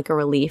feels like a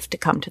relief to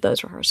come to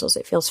those rehearsals.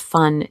 It feels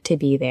fun to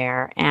be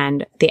there.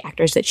 And the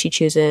actors that she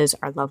chooses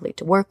are lovely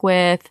to work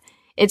with.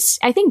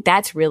 I think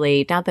that's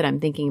really, now that I'm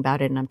thinking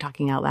about it and I'm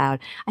talking out loud,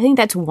 I think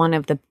that's one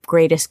of the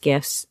greatest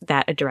gifts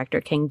that a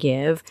director can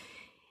give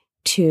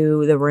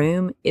to the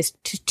room, is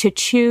to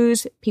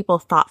choose people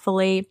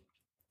thoughtfully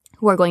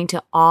who are going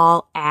to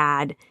all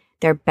add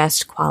their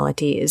best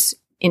qualities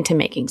into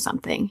making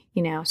something,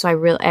 So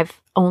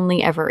I've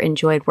only ever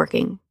enjoyed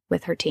working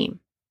with her team.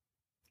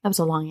 That was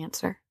a long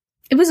answer.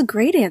 It was a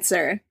great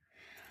answer.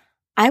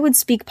 I would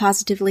speak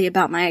positively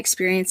about my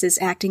experiences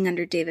acting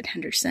under David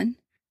Henderson.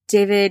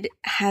 David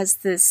has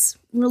this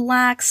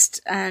relaxed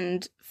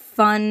and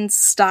fun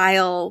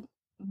style,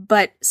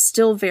 but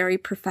still very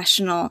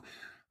professional.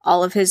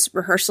 All of his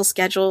rehearsal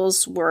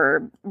schedules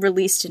were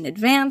released in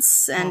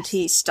advance, and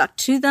he stuck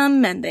to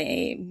them, and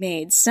they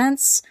made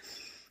sense.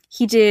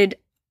 He did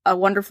a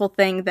wonderful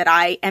thing that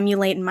I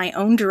emulate in my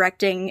own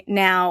directing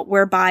now,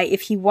 whereby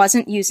if he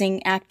wasn't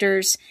using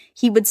actors,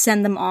 he would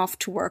send them off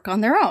to work on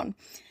their own,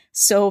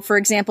 So, for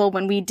example,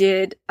 when we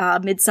did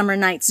Midsummer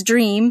Night's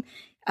Dream,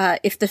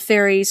 if the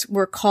fairies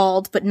were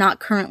called but not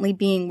currently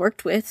being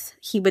worked with,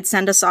 he would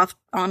send us off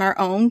on our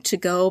own to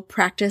go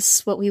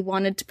practice what we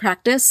wanted to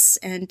practice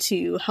and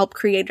to help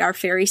create our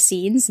fairy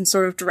scenes and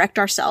sort of direct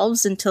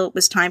ourselves until it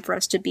was time for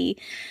us to be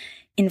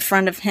in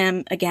front of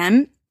him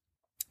again.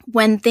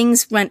 When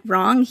things went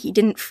wrong, he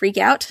didn't freak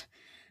out.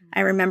 I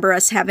remember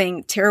us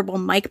having terrible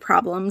mic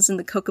problems in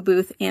the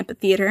Kokobooth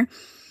Amphitheater.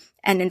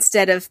 And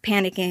instead of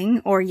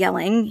panicking or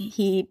yelling,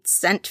 he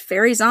sent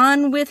fairies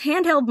on with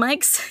handheld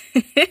mics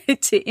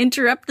to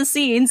interrupt the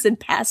scenes and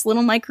pass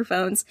little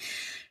microphones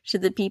to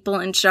the people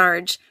in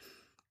charge.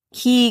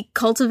 He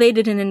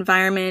cultivated an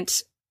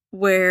environment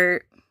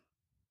where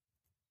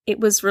it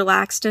was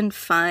relaxed and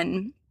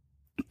fun,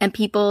 and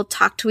people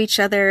talked to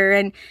each other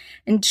and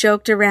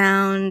joked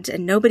around,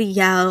 and nobody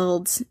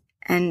yelled,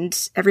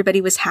 and everybody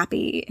was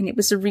happy. And it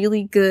was a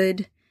really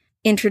good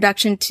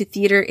introduction to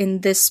theater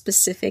in this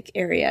specific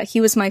area. He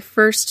was my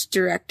first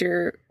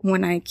director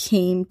when I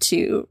came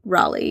to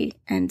Raleigh,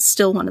 and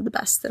still one of the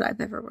best that I've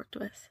ever worked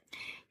with.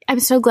 I'm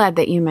so glad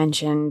that you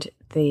mentioned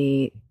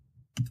the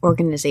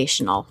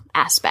organizational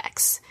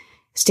aspects,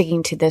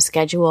 sticking to the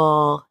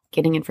schedule,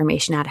 getting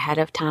information out ahead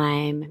of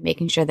time,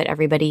 making sure that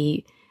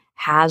everybody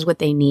has what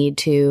they need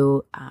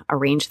to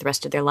arrange the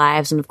rest of their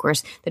lives. And of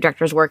course, the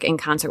directors work in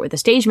concert with the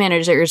stage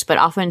managers, but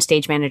often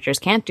stage managers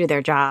can't do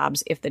their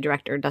jobs if the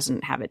director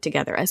doesn't have it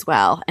together as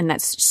well. And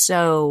that's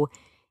so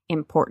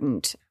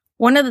important.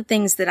 One of the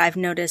things that I've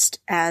noticed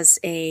as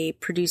a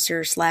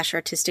producer /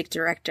 artistic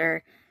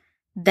director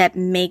that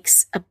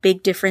makes a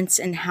big difference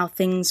in how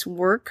things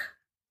work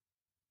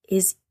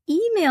is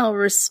email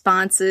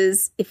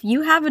responses. If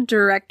you have a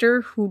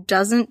director who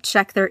doesn't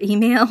check their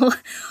email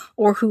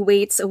or who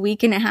waits a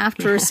week and a half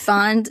to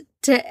respond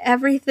to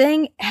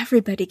everything,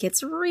 everybody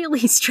gets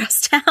really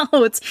stressed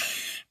out.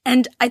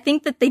 And I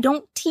think that they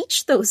don't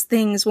teach those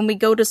things when we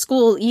go to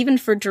school, even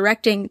for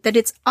directing, that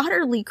it's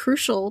utterly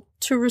crucial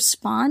to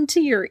respond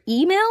to your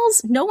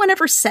emails. No one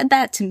ever said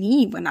that to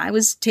me when I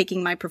was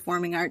taking my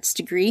performing arts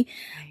degree,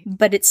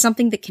 but it's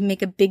something that can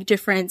make a big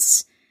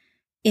difference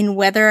in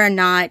whether or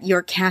not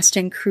your cast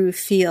and crew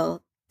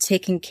feel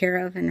taken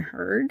care of and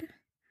heard.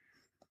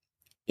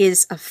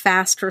 Is a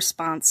fast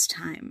response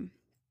time.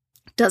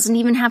 Doesn't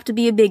even have to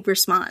be a big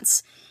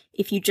response.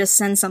 If you just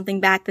send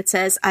something back that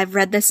says, I've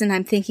read this and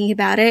I'm thinking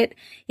about it,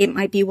 it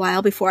might be a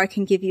while before I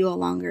can give you a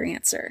longer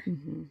answer.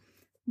 Mm-hmm.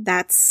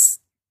 That's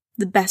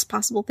the best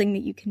possible thing that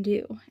you can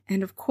do.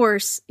 And of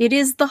course, it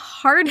is the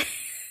hardest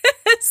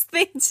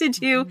thing to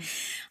do.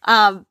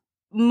 Mm-hmm.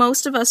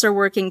 Most of us are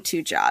working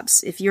 2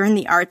 jobs. If you're in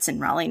the arts in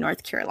Raleigh,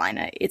 North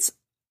Carolina, it's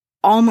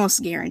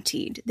almost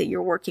guaranteed that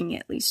you're working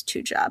at least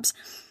 2 jobs.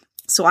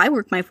 So I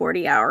work my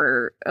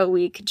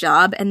 40-hour-a-week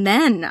job, and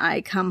then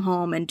I come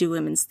home and do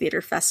Women's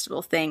Theater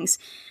Festival things.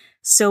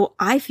 So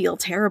I feel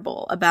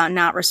terrible about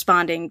not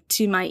responding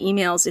to my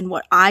emails in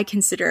what I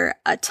consider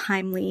a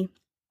timely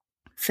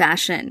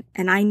fashion.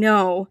 And I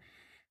know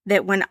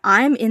that when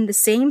I'm in the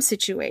same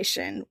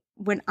situation,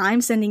 when I'm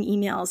sending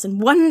emails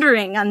and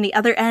wondering on the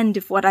other end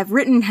if what I've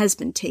written has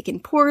been taken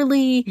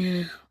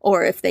poorly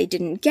or if they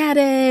didn't get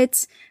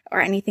it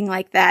or anything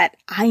like that,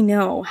 I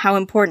know how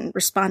important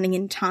responding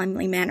in a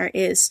timely manner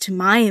is to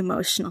my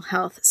emotional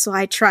health. So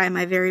I try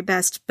my very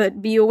best,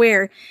 but be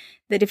aware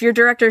that if your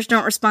directors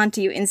don't respond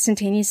to you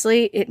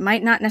instantaneously, it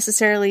might not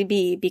necessarily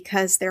be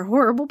because they're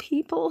horrible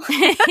people.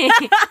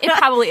 It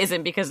probably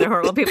isn't because they're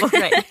horrible people,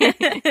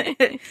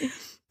 right?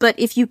 But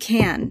if you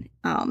can,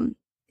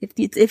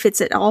 if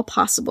it's at all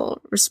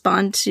possible,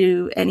 respond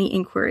to any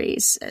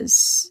inquiries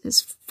as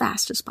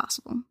fast as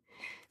possible.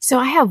 So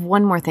I have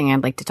one more thing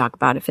I'd like to talk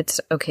about, if it's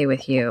okay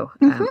with you,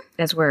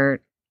 as we're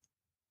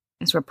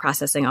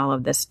processing all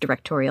of this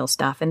directorial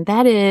stuff. And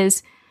that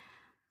is,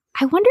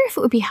 I wonder if it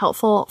would be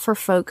helpful for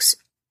folks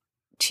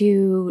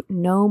to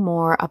know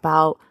more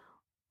about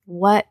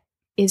what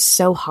is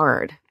so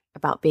hard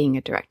about being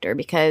a director.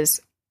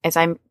 Because as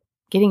I'm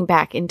getting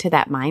back into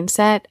that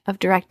mindset of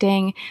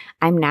directing,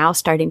 I'm now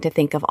starting to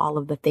think of all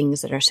of the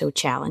things that are so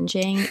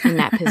challenging in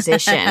that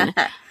position.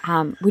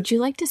 Would you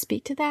like to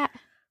speak to that?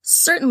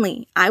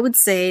 Certainly. I would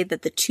say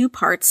that the 2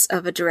 parts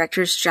of a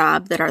director's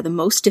job that are the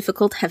most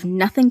difficult have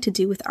nothing to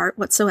do with art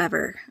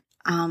whatsoever.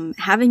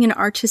 Having an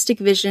artistic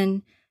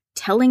vision,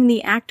 telling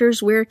the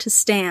actors where to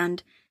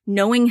stand,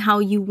 knowing how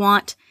you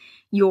want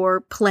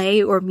your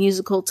play or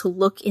musical to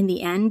look in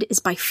the end is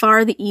by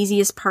far the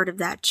easiest part of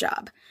that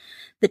job.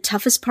 The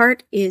toughest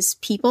part is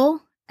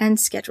people and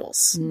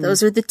schedules.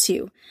 Those are the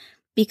 2.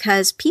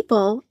 Because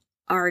people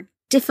are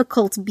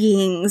difficult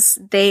beings.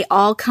 They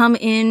all come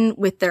in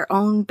with their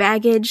own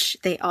baggage.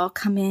 They all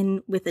come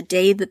in with a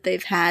day that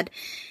they've had.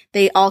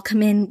 They all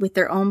come in with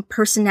their own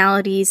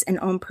personalities and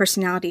own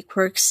personality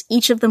quirks.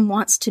 Each of them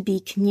wants to be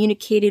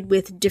communicated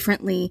with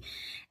differently.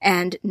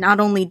 And not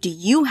only do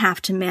you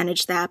have to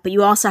manage that, but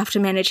you also have to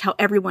manage how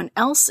everyone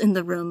else in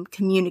the room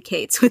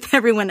communicates with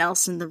everyone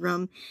else in the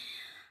room.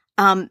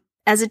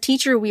 As a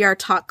teacher, we are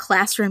taught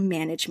classroom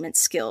management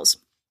skills.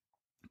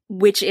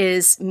 which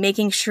is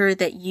making sure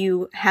that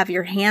you have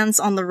your hands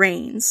on the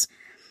reins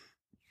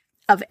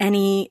of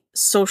any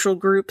social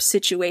group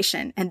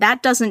situation. And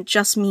that doesn't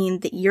just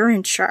mean that you're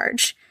in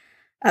charge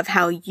of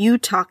how you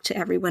talk to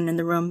everyone in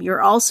the room.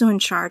 You're also in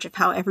charge of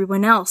how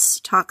everyone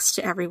else talks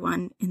to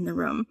everyone in the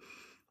room.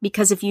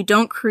 Because if you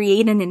don't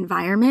create an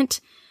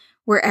environment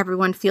where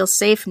everyone feels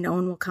safe, no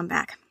one will come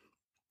back.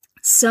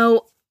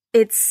 So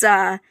it's,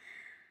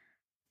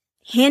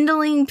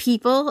 handling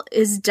people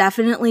is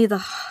definitely the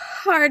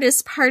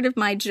hardest part of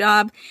my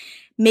job.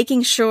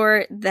 Making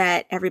sure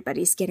that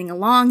everybody's getting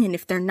along, and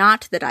if they're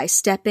not, that I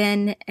step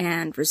in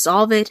and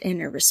resolve it in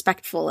a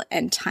respectful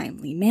and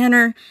timely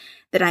manner,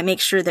 that I make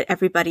sure that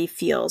everybody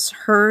feels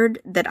heard,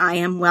 that I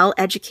am well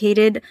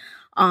educated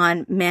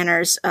on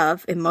manners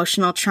of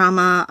emotional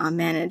trauma, on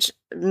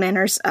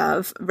manners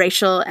of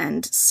racial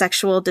and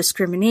sexual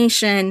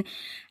discrimination,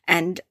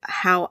 and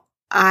how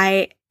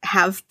I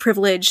have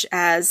privilege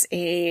as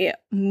a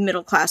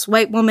middle-class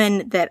white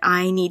woman, that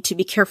I need to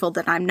be careful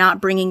that I'm not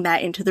bringing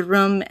that into the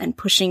room and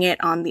pushing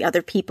it on the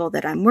other people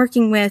that I'm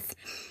working with.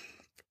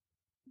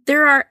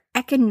 There are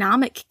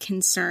economic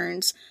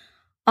concerns.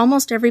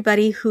 Almost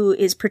everybody who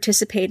is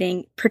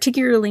participating,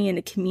 particularly in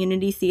a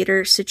community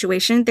theater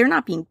situation, they're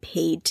not being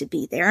paid to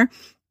be there.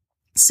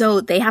 So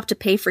they have to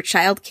pay for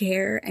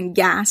childcare and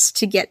gas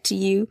to get to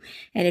you.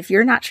 And if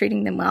you're not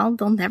treating them well,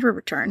 they'll never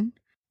return.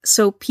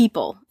 So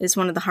people is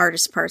one of the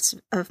hardest parts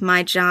of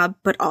my job,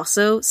 but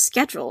also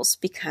schedules,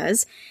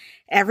 because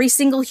every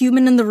single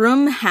human in the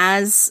room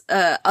has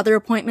other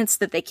appointments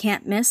that they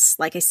can't miss.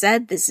 Like I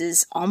said, this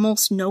is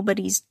almost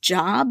nobody's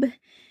job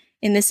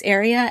in this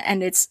area,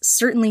 and it's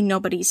certainly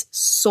nobody's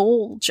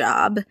sole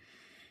job,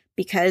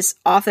 because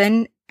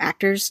often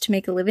actors, to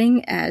make a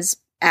living as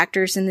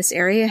actors in this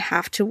area,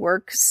 have to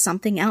work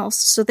something else.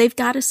 So they've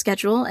got a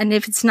schedule, and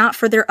if it's not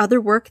for their other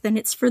work, then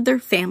it's for their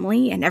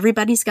family, and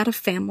everybody's got a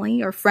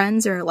family or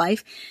friends or a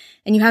life,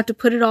 and you have to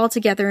put it all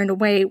together in a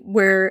way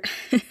where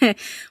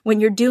when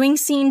you're doing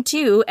scene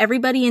 2,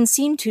 everybody in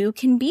scene 2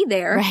 can be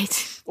there.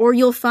 Right. Or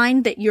you'll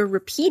find that you're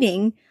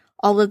repeating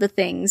all of the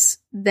things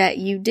that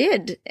you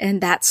did, and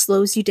that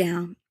slows you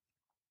down.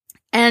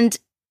 And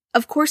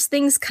of course,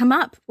 things come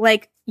up.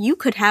 Like, you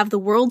could have the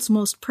world's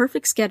most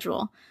perfect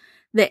schedule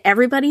that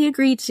everybody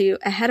agreed to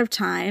ahead of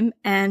time,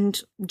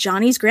 and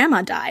Johnny's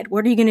grandma died.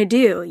 What are you going to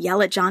do?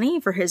 Yell at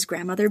Johnny for his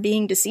grandmother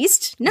being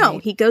deceased? No,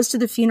 He goes to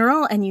the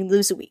funeral and you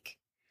lose a week.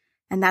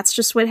 And that's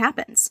just what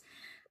happens.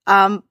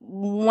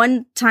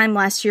 One time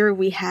last year,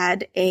 we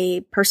had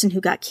a person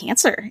who got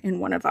cancer in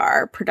one of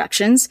our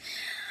productions.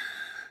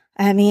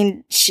 I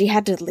mean, she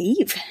had to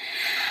leave,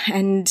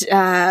 and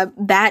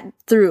that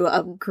threw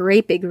a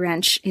great big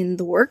wrench in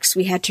the works.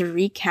 We had to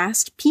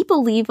recast.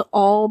 People leave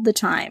all the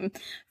time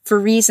for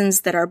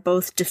reasons that are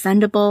both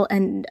defendable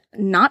and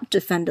not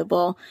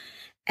defendable,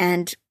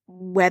 and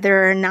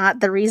whether or not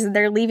the reason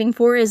they're leaving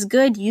for is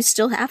good, you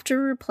still have to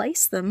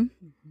replace them.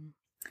 Mm-hmm.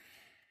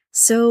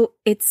 So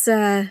it's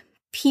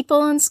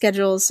people and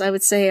schedules, I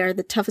would say, are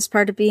the toughest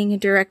part of being a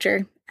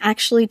director.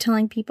 Actually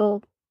telling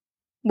people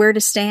where to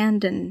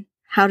stand and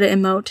how to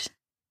emote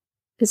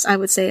is, I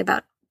would say,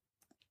 about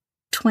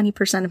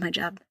 20% of my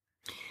job.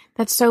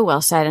 That's so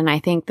well said. And I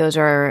think those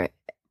are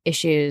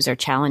issues or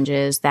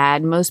challenges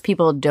that most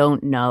people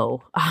don't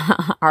know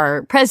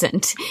are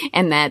present.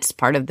 And that's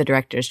part of the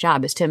director's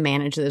job, is to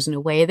manage those in a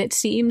way that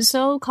seems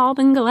so calm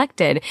and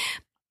collected.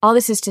 All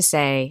this is to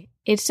say,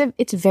 it's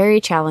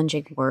very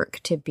challenging work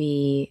to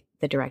be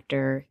the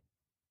director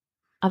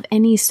of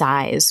any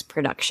size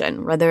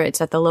production, whether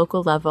it's at the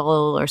local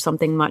level or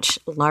something much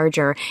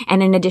larger.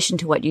 And in addition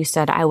to what you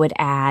said, I would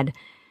add,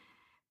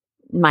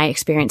 my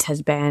experience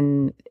has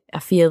been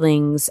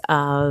feelings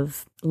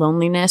of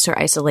loneliness or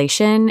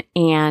isolation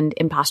and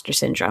imposter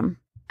syndrome.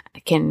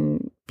 It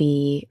can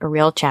be a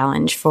real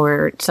challenge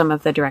for some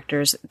of the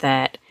directors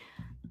that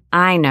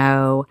I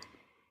know,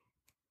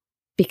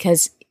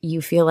 because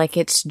you feel like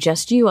it's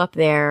just you up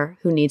there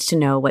who needs to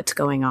know what's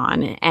going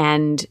on.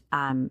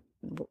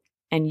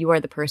 And you are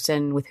the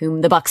person with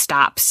whom the buck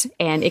stops.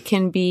 And it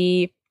can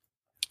be,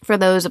 for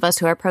those of us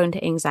who are prone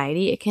to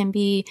anxiety, it can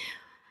be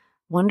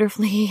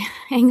wonderfully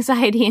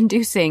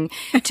anxiety-inducing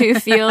to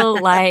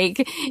feel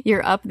like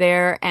you're up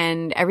there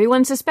and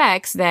everyone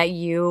suspects that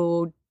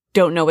you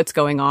don't know what's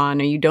going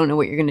on, or you don't know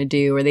what you're going to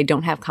do, or they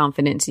don't have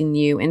confidence in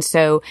you. And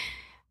so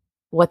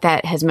what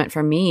that has meant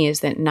for me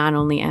is that not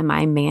only am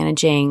I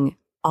managing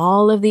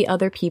all of the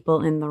other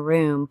people in the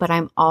room, but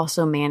I'm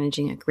also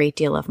managing a great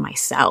deal of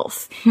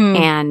myself.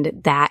 And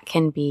that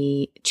can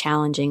be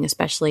challenging,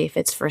 especially if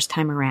it's first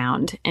time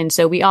around. And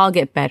so we all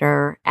get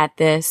better at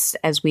this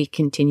as we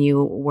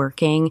continue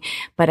working.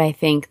 But I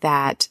think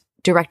that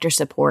director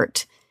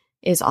support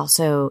is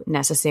also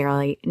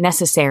necessary.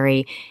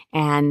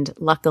 And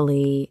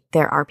luckily,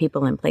 there are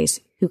people in place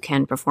who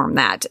can perform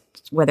that,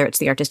 whether it's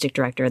the artistic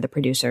director, the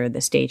producer, the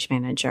stage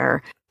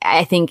manager.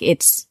 I think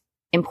it's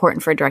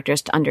important for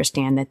directors to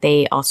understand that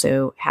they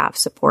also have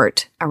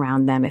support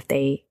around them if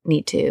they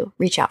need to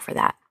reach out for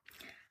that.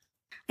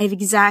 I have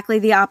exactly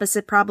the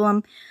opposite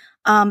problem.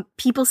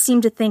 People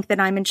seem to think that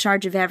I'm in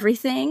charge of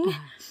everything.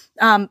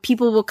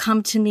 People will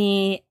come to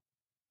me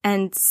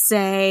and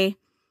say,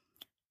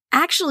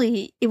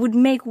 actually, it would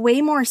make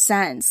way more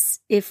sense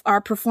if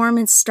our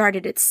performance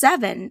started at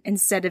 7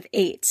 instead of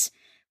 8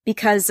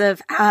 because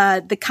of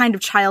the kind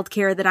of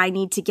childcare that I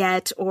need to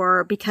get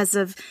or because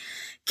of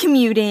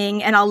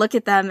commuting. And I'll look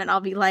at them and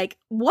I'll be like,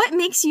 what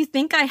makes you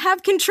think I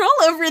have control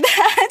over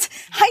that?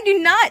 I do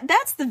not.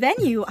 That's the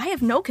venue. I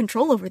have no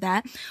control over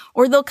that.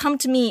 Or they'll come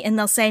to me and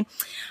they'll say,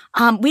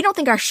 we don't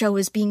think our show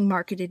is being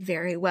marketed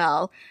very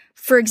well.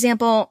 For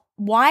example,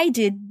 why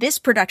did this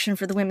production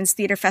for the Women's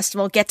Theater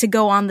Festival get to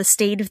go on the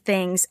State of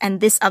Things and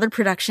this other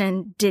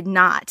production did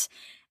not?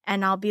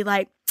 And I'll be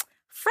like,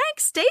 Frank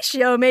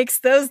Stasio makes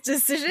those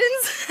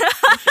decisions.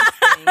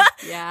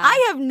 Yeah.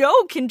 I have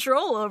no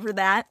control over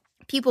that.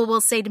 People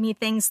will say to me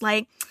things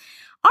like,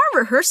 our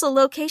rehearsal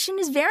location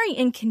is very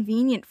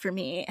inconvenient for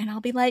me. And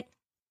I'll be like,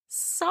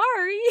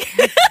 sorry.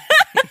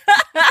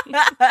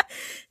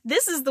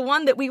 This is the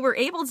one that we were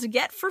able to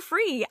get for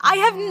free. I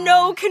have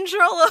no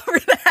control over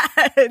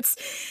that.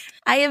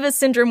 I have a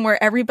syndrome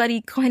where everybody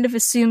kind of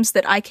assumes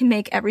that I can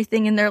make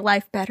everything in their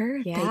life better.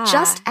 Yeah. They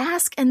just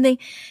ask and they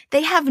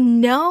have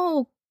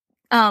no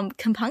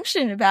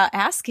compunction about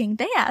asking.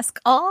 They ask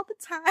all the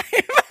time.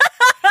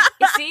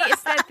 You see,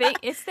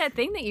 it's that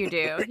thing that you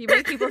do. You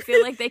make people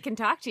feel like they can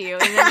talk to you,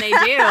 and then they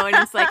do, and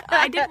it's like,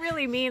 I didn't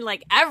really mean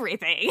like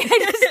everything.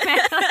 I just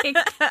meant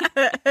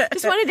like,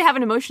 just wanted to have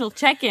an emotional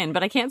check-in,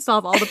 but I can't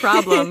solve all the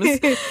problems.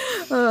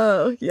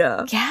 Oh,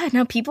 yeah. Yeah,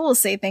 no, people will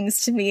say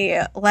things to me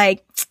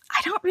like,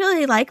 I don't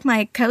really like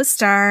my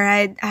co-star.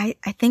 I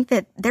think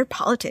that their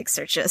politics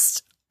are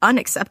just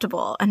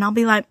unacceptable. And I'll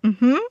be like,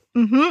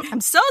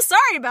 I'm so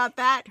sorry about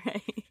that.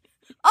 Right.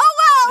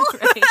 Oh, well.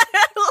 Right.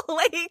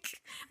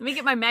 Like, let me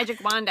get my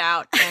magic wand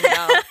out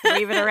and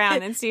wave it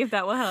around and see if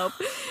that will help.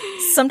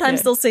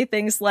 Sometimes they'll say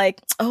things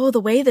like, oh, the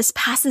way this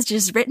passage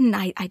is written,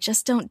 I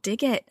just don't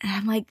dig it. And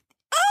I'm like,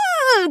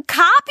 oh,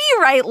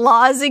 copyright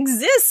laws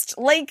exist.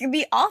 Like,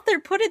 the author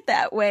put it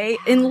that way,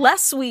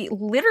 unless we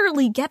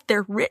literally get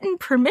their written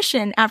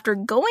permission after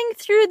going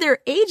through their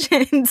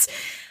agents.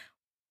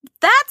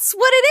 That's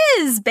what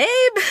it is, babe.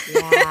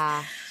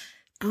 Yeah.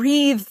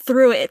 Breathe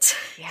through it.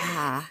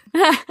 Yeah.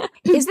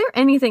 Is there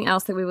anything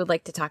else that we would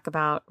like to talk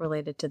about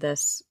related to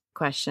this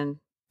question?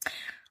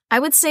 I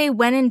would say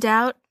when in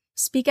doubt,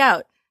 speak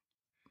out.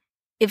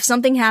 If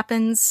something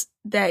happens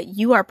that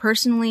you are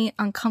personally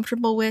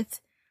uncomfortable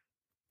with,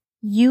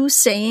 you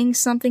saying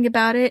something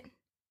about it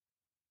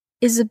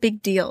is a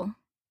big deal.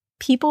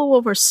 People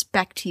will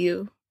respect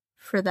you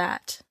for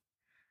that.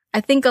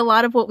 I think a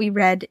lot of what we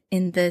read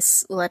in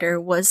this letter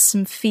was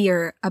some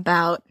fear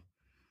about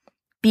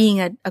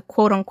being a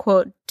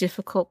quote-unquote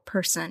difficult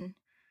person.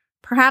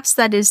 Perhaps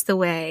that is the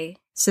way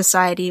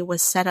society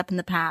was set up in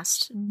the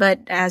past, but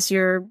as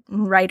your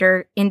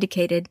writer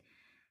indicated,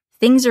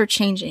 things are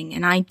changing,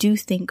 and I do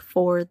think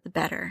for the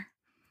better.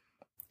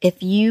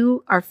 If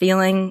you are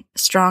feeling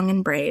strong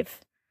and brave,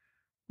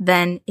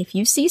 then if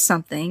you see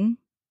something,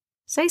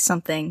 say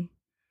something,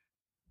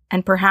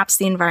 and perhaps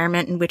the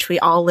environment in which we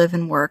all live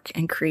and work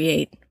and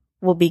create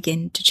will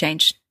begin to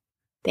change.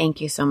 Thank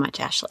you so much,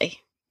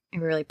 Ashley. I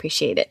really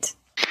appreciate it.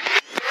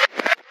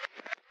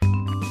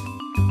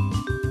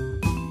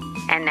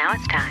 And now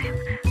it's time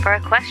for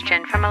a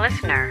question from a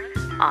listener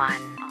on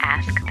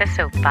Ask the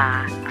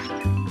Soapbox.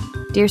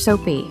 Dear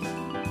Soapy,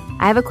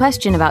 I have a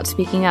question about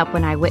speaking up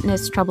when I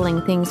witness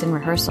troubling things in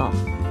rehearsal.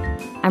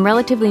 I'm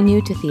relatively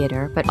new to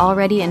theater, but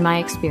already in my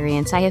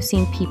experience, I have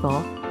seen people,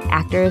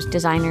 actors,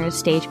 designers,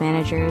 stage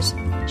managers,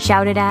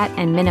 shouted at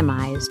and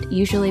minimized,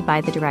 usually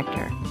by the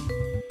director.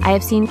 I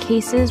have seen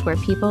cases where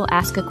people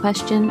ask a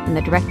question and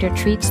the director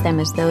treats them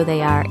as though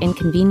they are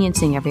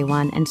inconveniencing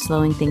everyone and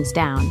slowing things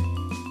down.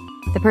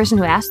 The person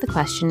who asked the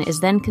question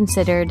is then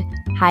considered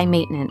high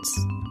maintenance.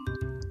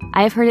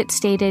 I have heard it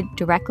stated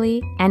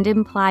directly and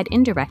implied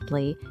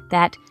indirectly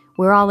that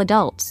we're all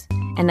adults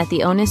and that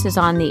the onus is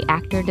on the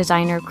actor,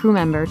 designer, crew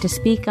member to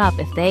speak up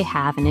if they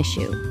have an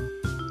issue.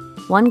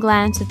 One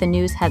glance at the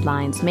news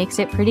headlines makes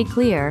it pretty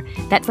clear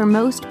that for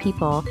most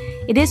people,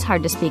 it is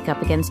hard to speak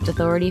up against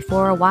authority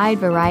for a wide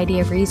variety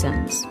of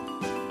reasons.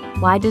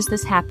 Why does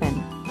this happen?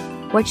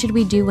 What should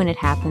we do when it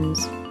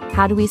happens?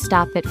 How do we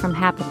stop it from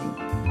happening?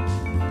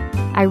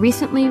 I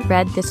recently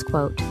read this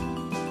quote: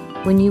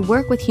 "When you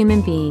work with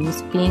human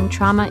beings, being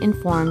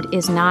trauma-informed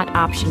is not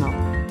optional."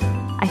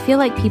 I feel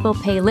like people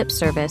pay lip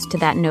service to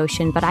that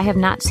notion, but I have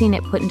not seen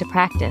it put into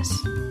practice.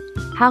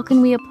 How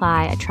can we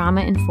apply a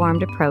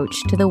trauma-informed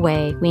approach to the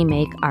way we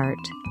make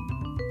art?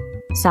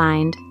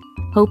 Signed,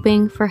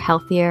 Hoping for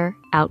Healthier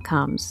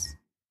Outcomes.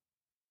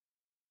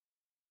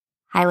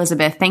 Hi,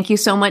 Elizabeth. Thank you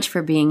so much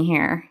for being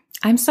here.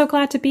 I'm so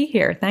glad to be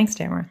here. Thanks,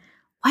 Tamara.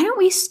 Why don't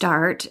we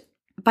start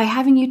by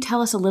having you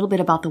tell us a little bit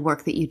about the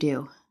work that you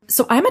do?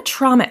 So I'm a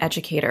trauma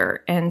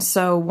educator. And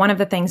so one of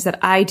the things that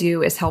I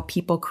do is help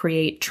people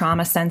create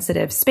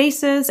trauma-sensitive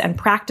spaces and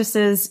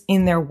practices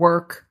in their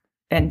work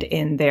and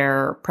in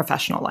their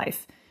professional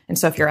life. And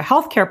so if you're a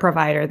healthcare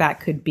provider, that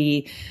could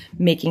be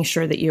making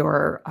sure that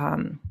you're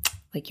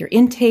like your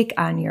intake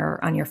on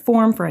your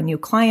form for a new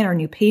client or a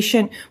new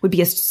patient would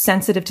be as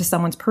sensitive to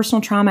someone's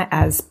personal trauma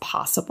as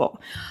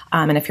possible.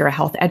 And if you're a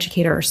health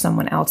educator or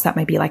someone else, that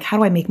might be like, how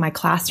do I make my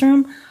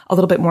classroom a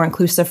little bit more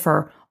inclusive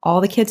for all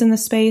the kids in the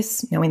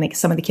space, knowing that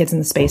some of the kids in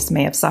the space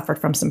may have suffered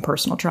from some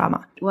personal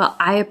trauma? Well,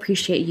 I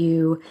appreciate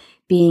you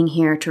being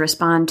here to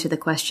respond to the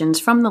questions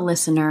from the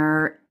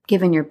listener,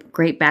 given your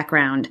great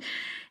background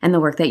and the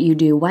work that you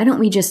do. Why don't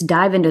we just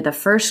dive into the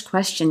first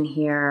question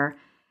here?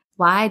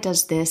 Why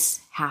does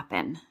this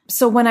happen?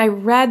 So when I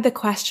read the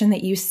question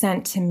that you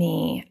sent to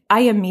me,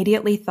 I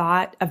immediately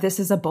thought of this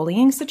as a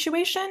bullying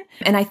situation.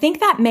 And I think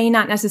that may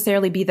not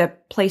necessarily be the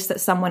place that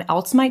someone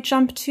else might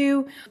jump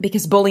to,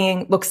 because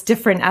bullying looks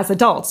different as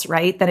adults,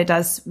 right, than it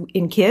does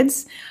in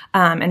kids.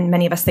 And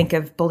many of us think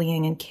of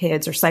bullying in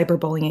kids or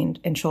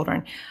cyberbullying in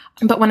children.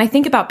 But when I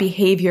think about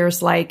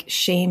behaviors like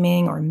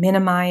shaming or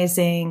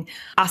minimizing,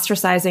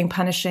 ostracizing,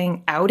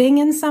 punishing, outing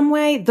in some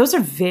way, those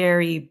are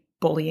very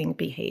bullying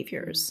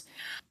behaviors.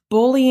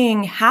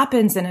 Bullying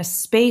happens in a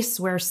space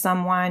where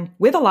someone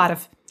with a lot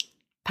of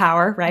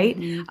power, right,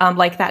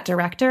 like that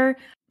director,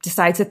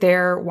 decides that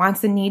their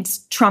wants and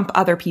needs trump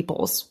other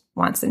people's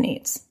wants and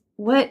needs.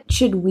 What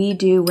should we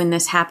do when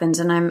this happens?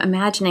 And I'm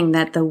imagining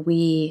that the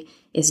we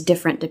is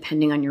different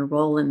depending on your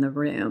role in the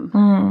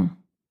room.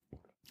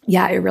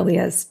 Yeah, it really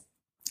is.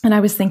 And I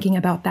was thinking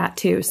about that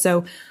too.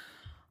 So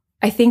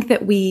I think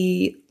that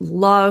we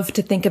love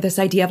to think of this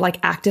idea of like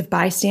active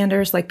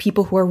bystanders, like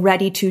people who are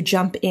ready to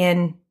jump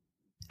in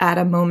at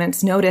a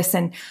moment's notice.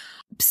 And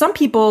some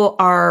people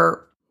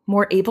are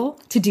more able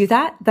to do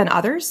that than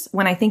others.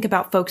 When I think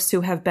about folks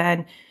who have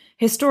been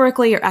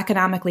historically or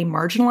economically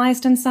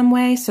marginalized in some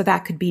way, so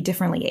that could be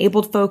differently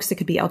abled folks, it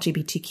could be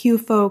LGBTQ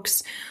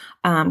folks,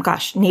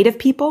 Native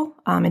people,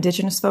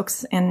 indigenous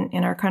folks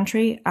in our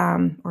country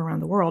or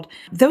around the world.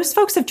 Those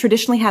folks have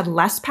traditionally had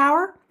less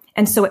power.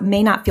 And so it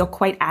may not feel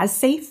quite as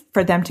safe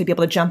for them to be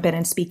able to jump in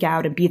and speak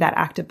out and be that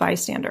active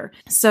bystander.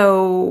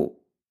 So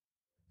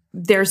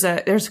there's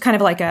kind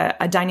of like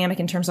a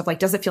dynamic in terms of like,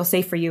 does it feel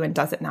safe for you and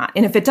does it not?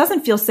 And if it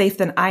doesn't feel safe,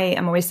 then I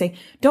am always saying,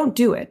 don't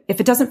do it. If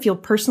it doesn't feel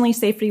personally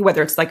safe for you,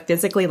 whether it's like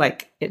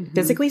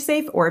physically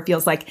safe, or it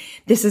feels like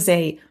this is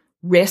a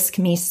risk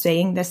me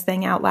saying this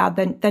thing out loud,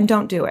 then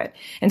don't do it.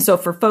 And so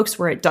for folks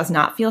where it does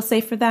not feel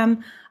safe for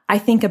them, I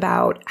think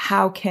about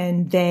how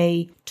can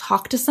they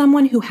talk to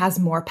someone who has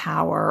more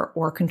power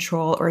or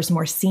control or is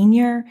more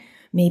senior,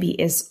 maybe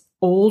is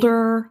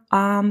older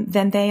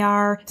than they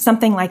are,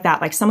 something like that,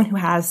 like someone who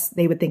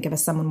they would think of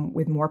as someone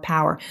with more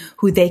power,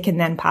 who they can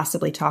then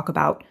possibly talk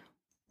about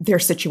their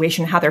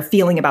situation, how they're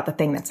feeling about the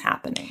thing that's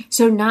happening.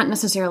 So not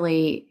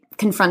necessarily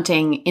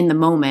confronting in the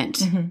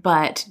moment,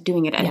 but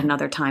doing it at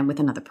another time with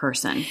another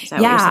person. Is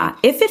that what you're saying?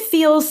 If it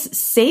feels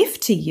safe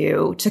to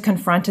you to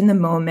confront in the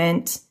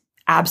moment,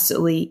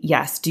 absolutely,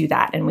 yes, do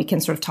that. And we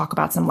can sort of talk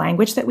about some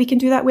language that we can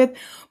do that with.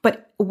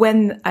 But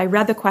when I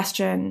read the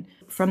question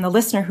from the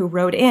listener who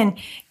wrote in,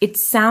 it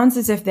sounds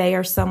as if they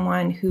are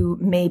someone who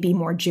may be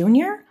more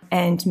junior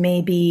and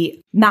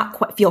maybe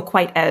not feel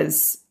quite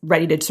as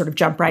ready to sort of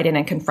jump right in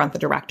and confront the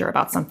director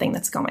about something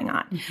that's going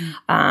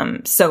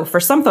on. So for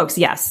some folks,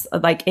 yes,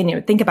 like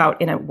think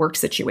about in a work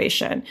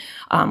situation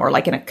or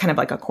like in a kind of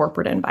like a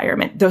corporate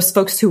environment, those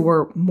folks who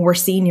were more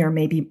senior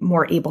may be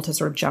more able to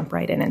sort of jump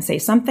right in and say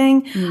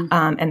something.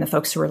 And the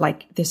folks who are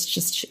like,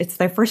 it's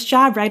their first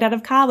job right out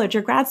of college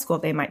or grad school,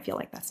 they might feel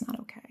like that's not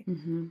okay.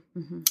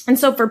 And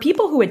so for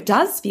people who it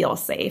does feel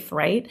safe,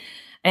 right?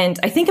 And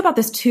I think about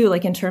this too,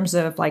 like in terms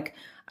of like,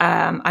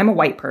 I'm a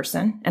white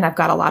person and I've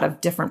got a lot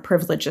of different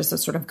privileges that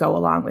sort of go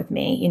along with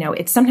me.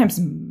 It's sometimes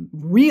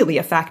really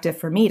effective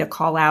for me to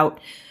call out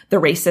the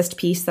racist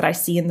piece that I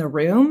see in the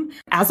room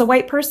as a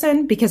white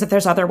person, because if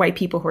there's other white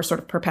people who are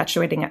sort of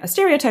perpetuating a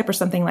stereotype or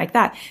something like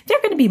that,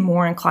 they're going to be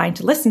more inclined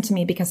to listen to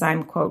me because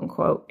I'm quote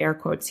unquote, air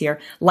quotes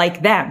here,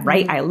 like them,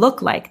 right? I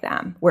look like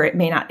them, where it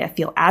may not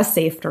feel as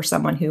safe for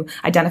someone who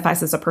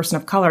identifies as a person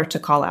of color to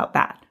call out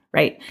that,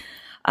 right?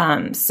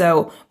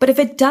 But if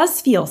it does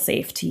feel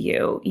safe to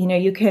you,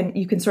 you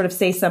can sort of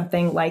say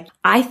something like,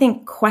 I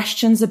think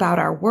questions about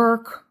our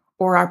work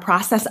or our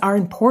process are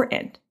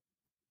important.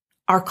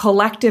 Our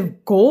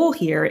collective goal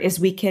here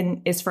is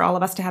for all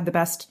of us to have the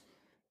best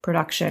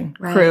production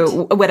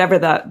crew, whatever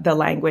the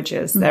language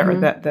is there, or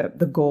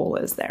the goal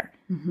is there.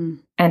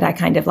 And I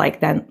kind of like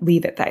then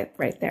leave it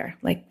right there.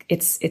 Like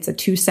it's a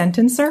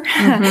 2-sentencer.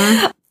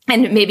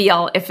 And maybe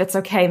if it's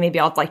okay, maybe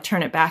I'll like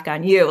turn it back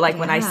on you. Like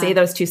when I say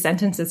those 2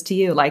 sentences to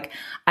you, like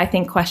I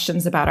think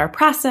questions about our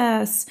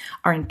process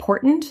are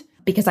important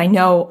because I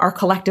know our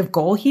collective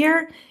goal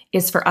here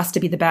is for us to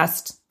be the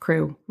best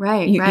crew.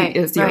 Right.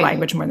 Is your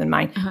language more than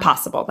mine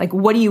possible? Like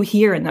what do you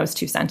hear in those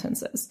 2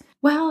 sentences?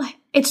 Well,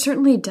 it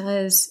certainly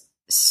does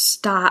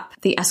stop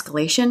the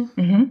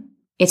escalation.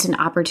 It's an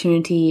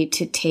opportunity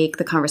to take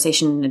the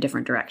conversation in a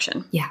different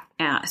direction.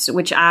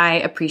 Which I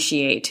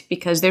appreciate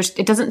because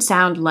it doesn't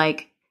sound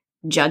like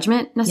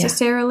judgment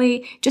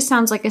necessarily, just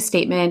sounds like a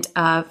statement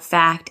of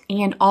fact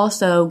and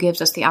also gives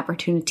us the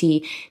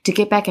opportunity to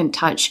get back in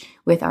touch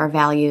with our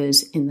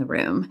values in the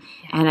room.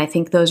 And I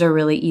think those are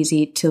really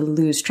easy to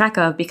lose track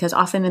of because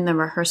often in the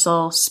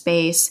rehearsal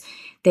space,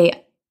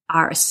 they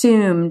are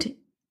assumed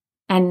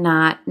and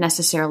not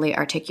necessarily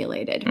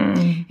articulated.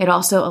 It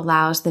also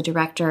allows the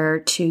director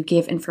to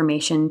give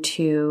information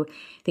to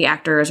the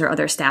actors or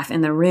other staff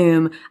in the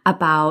room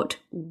about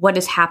what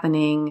is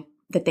happening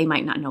that they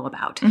might not know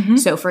about.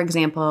 So for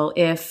example,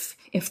 if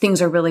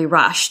things are really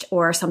rushed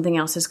or something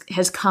else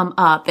has come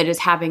up that is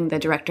having the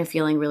director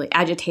feeling really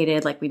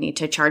agitated, like we need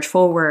to charge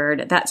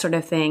forward, that sort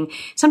of thing,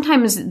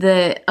 sometimes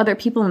the other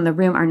people in the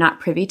room are not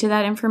privy to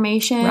that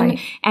information.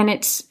 And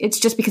it's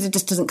just because it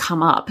just doesn't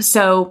come up.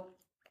 So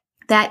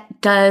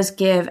that does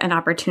give an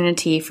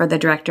opportunity for the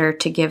director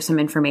to give some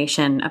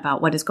information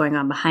about what is going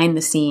on behind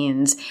the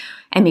scenes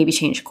and maybe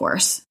change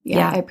course.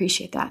 Yeah, I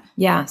appreciate that.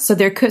 Yeah. So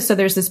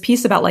there's this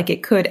piece about like,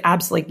 it could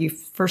absolutely, you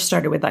first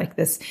started with like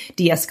this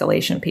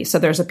de-escalation piece. So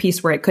there's a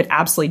piece where it could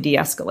absolutely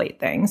de-escalate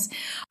things.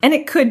 And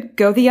it could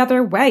go the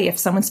other way if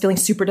someone's feeling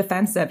super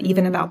defensive,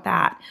 even about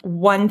that.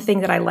 One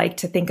thing that I like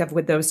to think of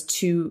with those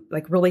two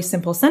like really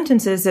simple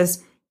sentences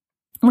is,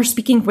 we're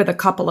speaking with a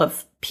couple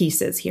of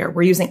pieces here.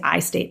 We're using I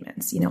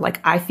statements, like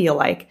I feel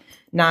like,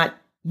 not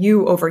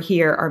you over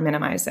here are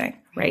minimizing,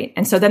 right?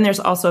 And so then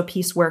there's also a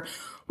piece where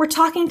we're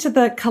talking to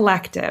the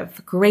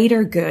collective,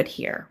 greater good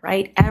here,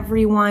 right?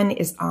 Everyone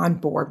is on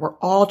board. We're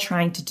all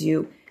trying to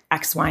do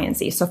X, Y, and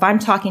Z. So if I'm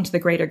talking to the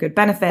greater good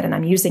benefit and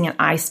I'm using an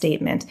I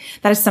statement,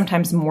 that is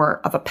sometimes more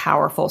of a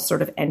powerful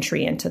sort of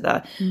entry into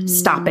the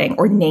stopping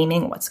or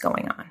naming what's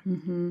going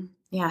on.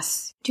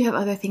 Yes. Do you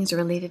have other things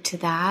related to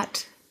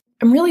that?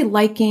 I'm really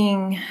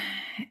liking,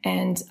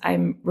 and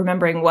I'm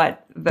remembering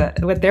what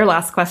their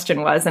last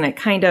question was, and it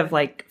kind of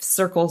like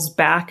circles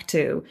back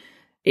to,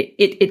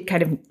 it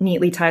kind of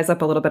neatly ties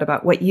up a little bit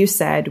about what you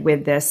said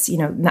with this,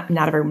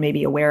 not everyone may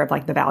be aware of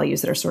like the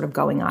values that are sort of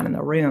going on in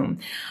the room.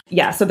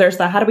 Yeah. So there's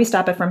the, how do we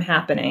stop it from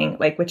happening?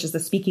 Like, which is the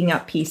speaking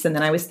up piece. And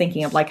then I was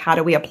thinking of like, how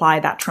do we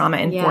apply that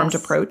trauma-informed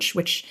approach,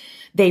 which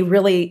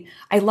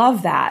I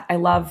love that. I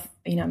love,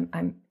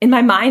 I'm in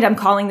my mind, I'm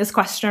calling this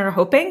questioner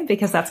hoping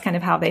because that's kind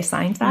of how they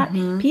signed that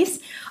piece.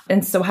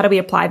 And so how do we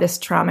apply this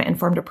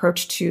trauma-informed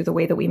approach to the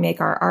way that we make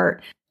our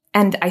art?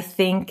 And I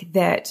think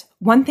that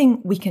one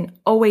thing we can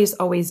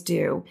always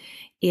do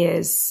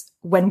is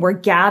when we're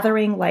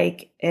gathering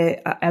like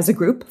as a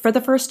group for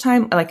the first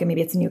time, like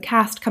maybe it's a new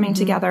cast coming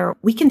together,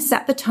 we can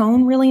set the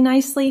tone really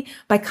nicely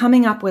by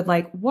coming up with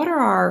like, what are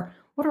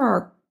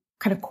our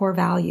kind of core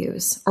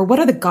values, or what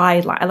are the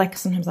guidelines?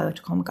 Sometimes I like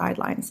to call them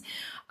guidelines.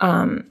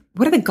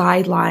 What are the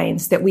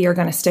guidelines that we are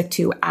going to stick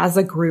to as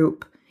a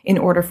group in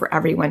order for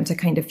everyone to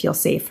kind of feel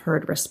safe,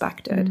 heard,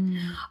 respected?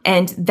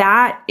 And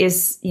that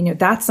is,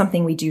 that's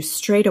something we do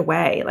straight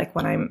away. Like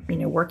when I'm,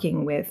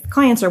 working with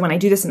clients or when I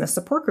do this in the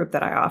support group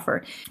that I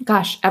offer,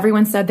 gosh,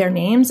 everyone said their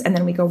names and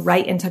then we go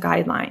right into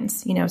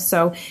guidelines,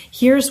 so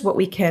here's what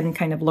we can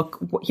kind of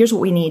here's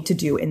what we need to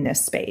do in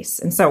this space.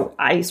 And so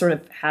I sort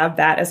of have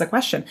that as a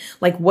question,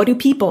 like, what do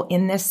people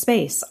in this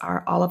space,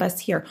 are all of us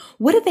here,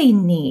 what do they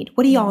need?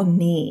 What do y'all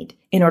need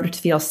in order to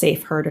feel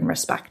safe, heard, and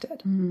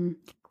respected?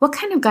 What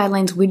kind of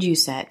guidelines would you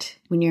set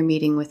when you're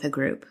meeting with a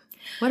group?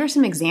 What are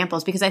some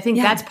examples? Because I think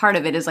that's part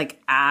of it is like,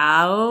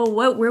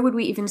 where would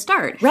we even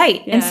start?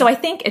 Right. Yeah. And so I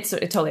think it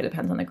totally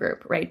depends on the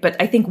group, right? But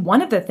I think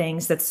one of the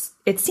things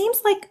it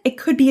seems like it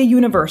could be a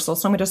universal,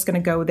 so I'm just going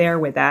to go there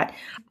with that.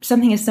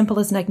 Something as simple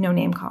as like no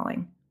name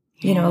calling,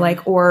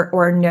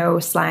 or no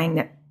slang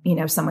that,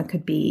 someone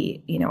could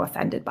be,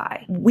 offended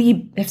by.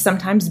 We have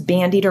sometimes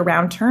bandied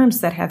around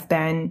terms that have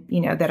been,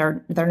 that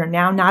are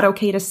now not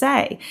okay to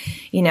say,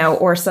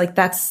 or it's like,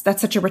 that's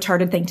such a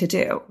retarded thing to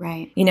do.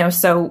 Right.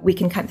 So we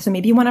can so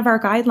maybe one of our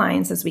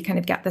guidelines as we kind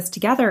of get this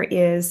together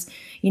is,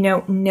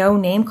 no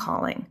name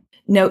calling.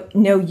 No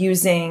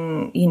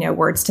using,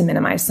 words to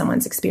minimize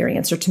someone's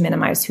experience or to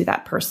minimize who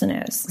that person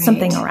is. Right.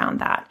 Something around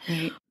that.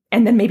 Right.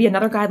 And then maybe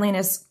another guideline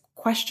is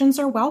questions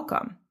are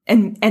welcome.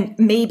 And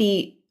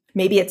maybe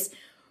it's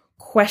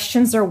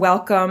questions are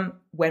welcome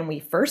when we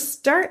first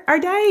start our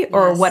day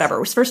or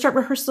whatever. We first start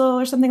rehearsal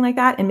or something like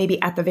that. And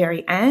maybe at the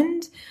very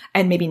end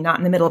and maybe not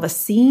in the middle of a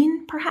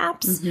scene,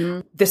 perhaps.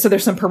 So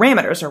there's some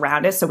parameters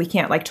around it. So we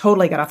can't like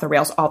totally get off the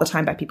rails all the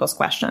time by people's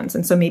questions.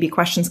 And so maybe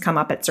questions come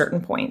up at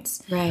certain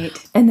points. Right.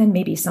 And then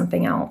maybe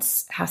something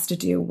else has to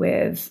do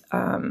with,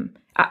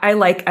 I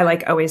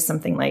like always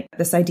something like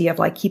this idea of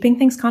like keeping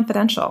things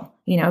confidential,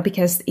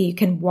 because you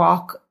can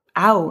walk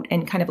out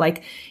and kind of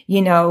like,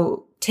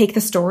 take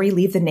the story,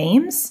 leave the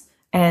names.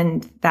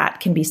 And that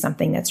can be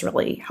something that's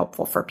really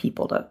helpful for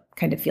people to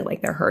kind of feel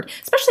like they're heard,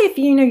 especially if,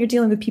 you're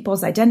dealing with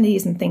people's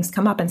identities and things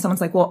come up and someone's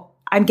like, well,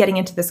 I'm getting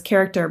into this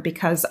character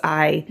because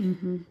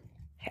I'm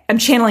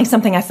channeling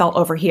something I felt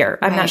over here.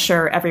 I'm not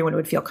sure everyone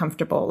would feel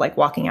comfortable like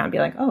walking out and be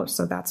like, oh,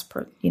 so that's,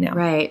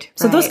 Right.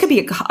 So those could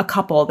be a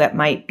couple that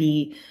might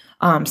be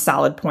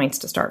solid points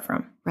to start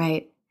from.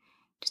 Right.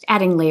 Just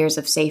adding layers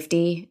of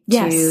safety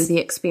to the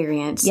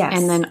experience. Yes.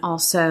 And then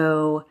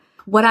also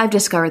what I've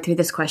discovered through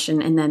this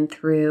question and then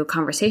through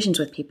conversations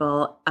with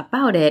people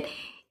about it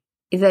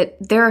that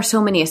there are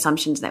so many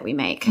assumptions that we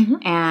make.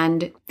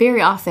 And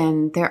very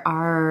often there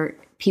are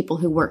people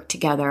who work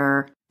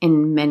together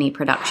in many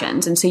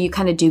productions. And so you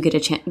kind of do get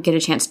a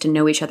chance to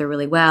know each other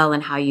really well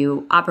and how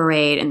you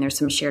operate. And there's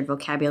some shared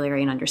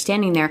vocabulary and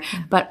understanding there.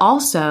 But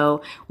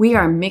also we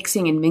are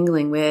mixing and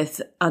mingling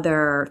with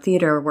other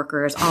theater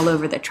workers all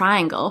over the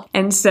triangle.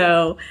 And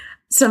so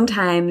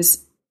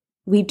sometimes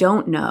we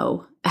don't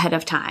know ahead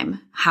of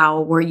time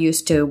how we're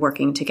used to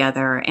working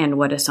together and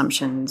what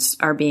assumptions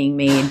are being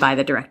made by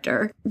the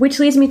director. Which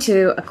leads me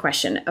to a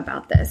question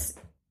about this.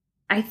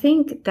 I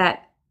think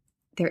that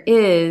there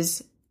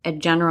is a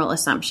general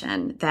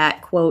assumption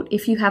that, quote,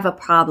 if you have a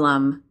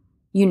problem,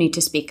 you need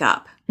to speak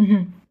up.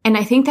 And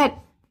I think that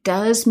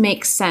does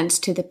make sense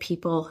to the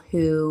people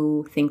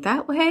who think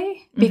that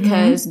way,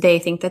 because they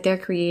think that they're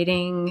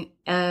creating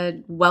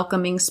a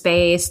welcoming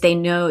space.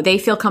 They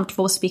feel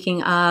comfortable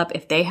speaking up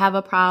if they have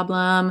a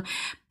problem.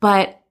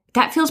 But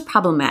that feels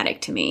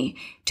problematic to me,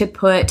 to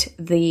put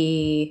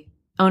the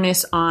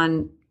onus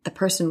on the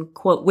person,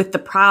 quote, with the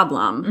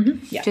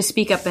problem to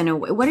speak up in a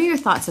way. What are your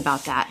thoughts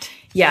about that?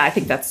 Yeah,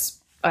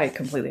 I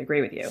completely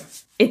agree with you.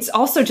 It's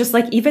also just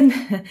like,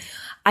 even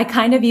I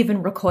kind of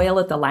even recoil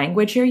at the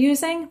language you're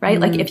using, right?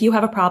 Like, if you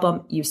have a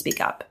problem, you speak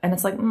up. And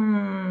it's like,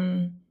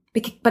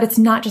 but it's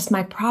not just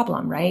my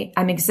problem, right?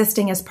 I'm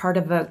existing as part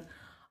of an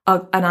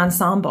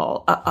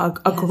ensemble,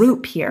 a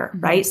group here,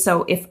 right?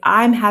 So if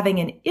I'm having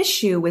an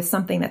issue with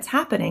something that's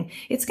happening,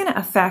 it's going to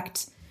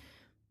affect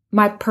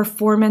my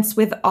performance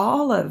with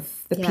all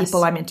of the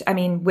people I'm into. I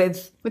mean,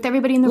 with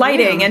everybody in the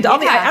lighting room. and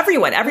all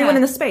everyone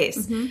in the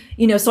space.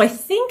 You know, so I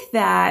think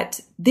that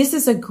this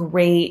is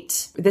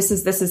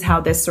this is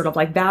how this sort of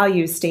like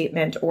value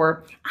statement,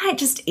 or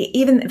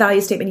even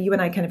value statement, you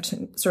and I kind of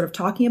sort of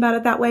talking about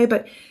it that way,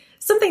 but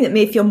something that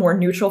may feel more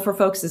neutral for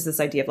folks is this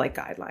idea of like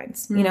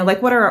guidelines. You know,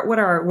 like what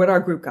are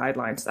group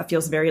guidelines? That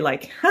feels very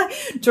like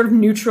sort of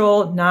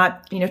neutral,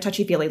 not, you know,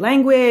 touchy-feely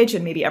language,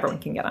 and maybe everyone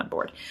can get on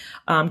board.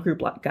 Group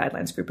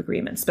guidelines, group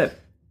agreements. But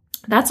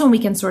that's when we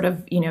can sort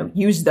of, you know,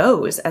 use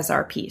those as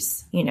our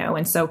piece, you know.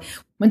 And so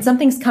when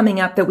something's coming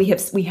up that we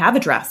have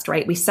addressed,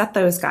 right, we set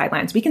those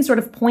guidelines, we can sort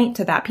of point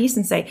to that piece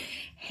and say,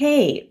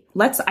 hey,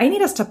 I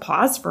need us to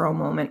pause for a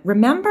moment.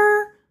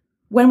 Remember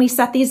when we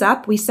set these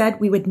up, we said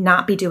we would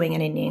not be doing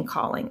any name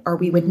calling, or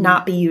we would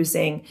not be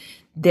using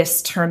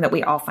this term that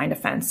we all find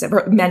offensive,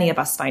 or many of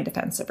us find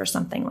offensive, or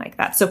something like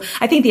that. So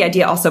I think the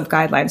idea also of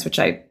guidelines, which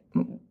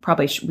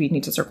we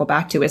need to circle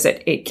back to, is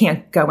it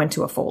can't go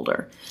into a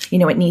folder. You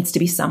know, it needs to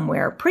be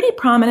somewhere pretty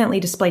prominently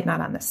displayed,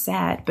 not on the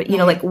set, but, you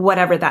know, like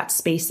whatever that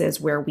space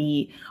is where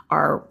we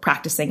are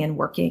practicing and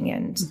working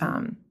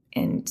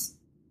and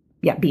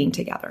being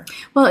together.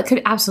 Well, it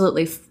could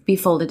absolutely be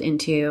folded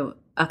into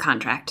a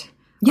contract.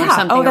 Or Yeah.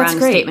 something That's around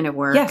great. a statement of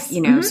work, Yes. you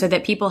know, so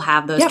that people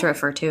have those to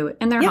refer to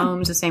in their Yeah.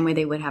 homes the same way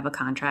they would have a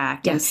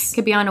contract. Yes. And it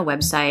could be on a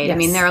website. Yes. I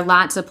mean, there are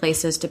lots of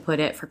places to put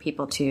it for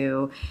people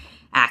to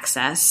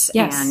access.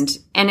 Yes.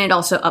 And it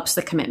also ups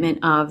the commitment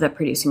of the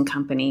producing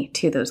company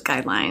to those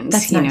guidelines,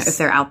 That's you nice. know, if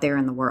they're out there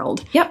in the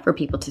world for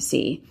people to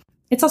see.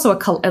 It's also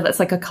it's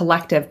like a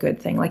collective good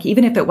thing. Like,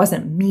 even if it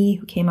wasn't me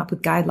who came up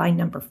with guideline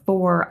number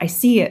 4, I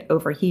see it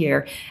over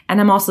here. And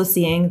I'm also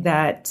seeing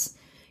that,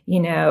 you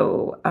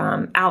know,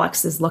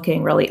 Alex is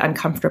looking really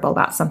uncomfortable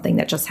about something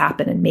that just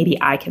happened. And maybe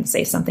I can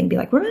say something, be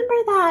like, remember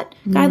that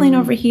guideline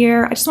over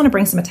here? I just want to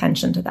bring some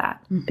attention to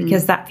that,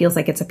 because that feels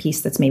like it's a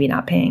piece that's maybe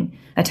not paying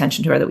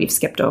attention to, or that we've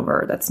skipped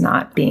over, that's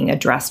not being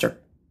addressed or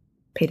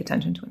paid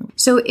attention to.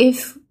 So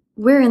if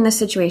we're in this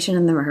situation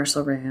in the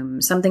rehearsal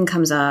room, something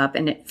comes up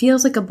and it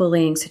feels like a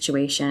bullying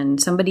situation,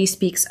 somebody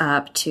speaks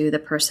up to the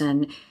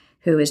person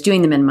who is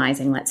doing the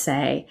minimizing, let's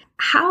say,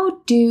 how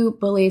do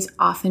bullies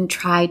often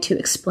try to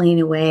explain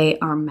away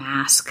or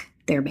mask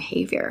their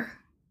behavior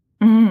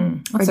or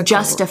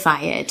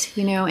justify it,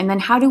 you know? And then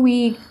how do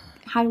we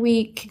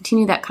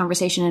continue that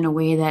conversation in a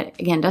way that,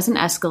 again, doesn't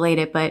escalate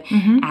it, but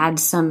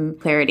adds some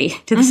clarity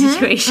to the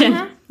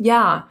situation?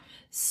 Yeah.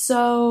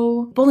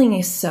 So bullying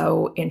is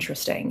so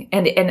interesting.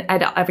 And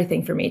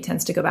everything for me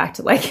tends to go back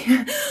to like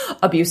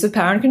abuse of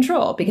power and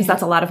control, because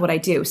that's a lot of what I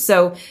do.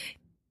 So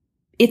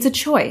it's a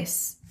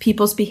choice.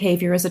 People's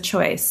behavior is a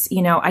choice.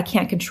 You know, I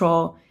can't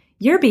control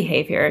your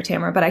behavior,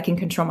 Tamara, but I can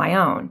control my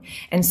own.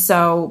 And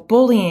so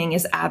bullying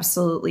is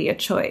absolutely a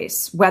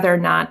choice. Whether or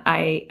not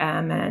I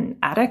am an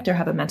addict or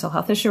have a mental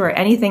health issue or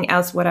anything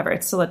else, whatever,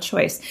 it's still a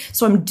choice.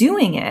 So I'm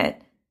doing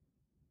it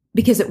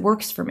because it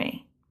works for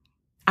me.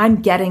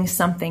 I'm getting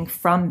something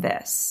from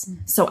this.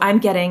 So I'm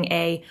getting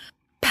a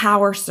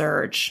power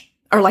surge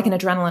or like an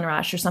adrenaline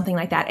rush or something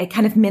like that. It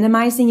kind of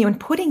minimizing you and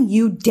putting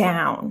you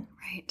down.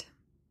 Right.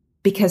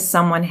 Because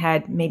someone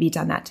had maybe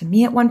done that to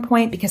me at one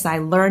point, because I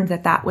learned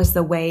that that was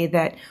the way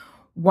that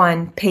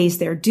one pays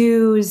their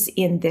dues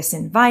in this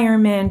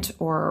environment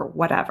or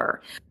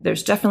whatever.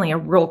 There's definitely a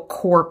real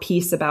core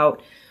piece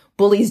about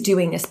bullies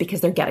doing this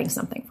because they're getting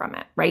something from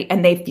it, right?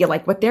 And they feel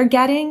like what they're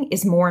getting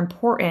is more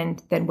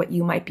important than what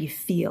you might be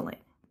feeling.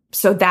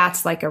 So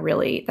that's like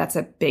that's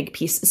a big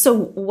piece. So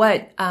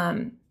what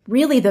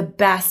really the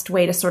best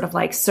way to sort of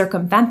like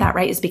circumvent that,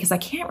 right, is because I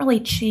can't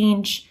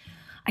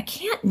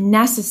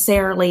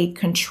necessarily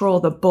control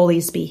the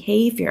bully's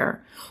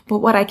behavior, but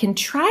what I can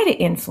try to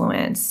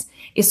influence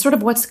is sort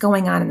of what's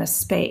going on in the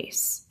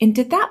space. And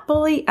did that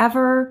bully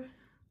ever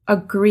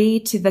agree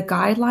to the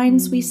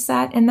guidelines we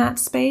set in that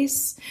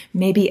space?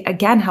 Maybe,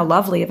 again, how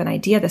lovely of an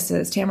idea this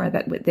is, Tamara,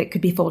 that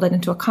could be folded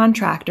into a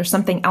contract or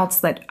something else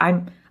that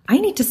I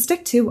need to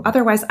stick to.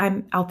 Otherwise,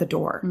 I'm out the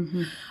door.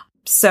 Mm-hmm.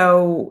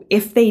 So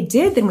if they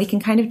did, then we can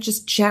kind of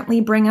just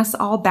gently bring us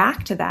all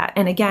back to that.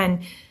 And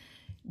again,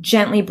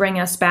 gently bring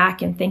us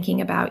back in thinking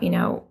about,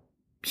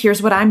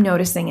 here's what I'm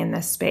noticing in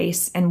this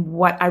space. And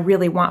what I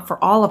really want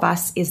for all of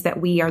us is that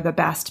we are the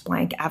best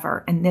blank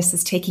ever. And this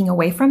is taking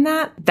away from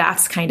that.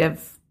 That's kind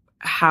of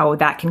how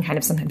that can kind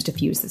of sometimes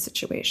diffuse the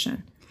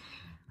situation.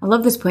 I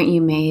love this point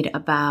you made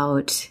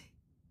about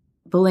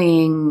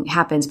bullying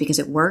happens because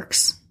it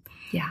works.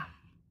 Yeah.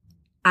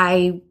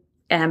 I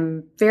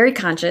am very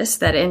conscious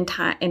that in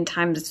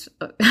times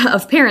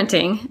of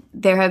parenting,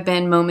 there have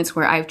been moments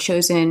where I've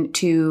chosen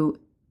to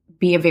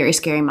be a very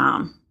scary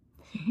mom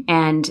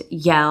and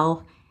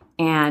yell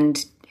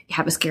and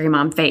have a scary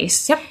mom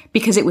face. Yep.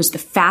 Because it was the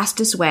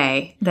fastest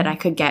way that I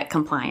could get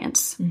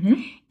compliance.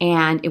 Mm-hmm.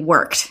 And it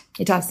worked.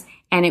 It does.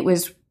 And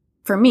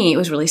for me, it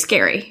was really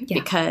scary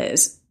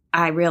because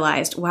I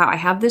realized, wow, I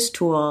have this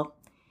tool.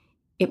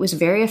 It was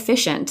very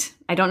efficient.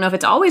 I don't know if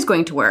it's always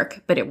going to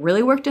work, but it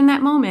really worked in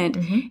that moment.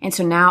 Mm-hmm. And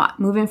so now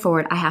moving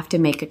forward, I have to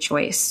make a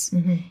choice.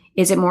 Mm-hmm.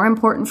 Is it more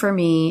important for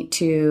me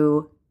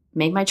to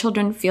make my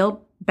children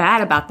feel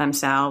bad about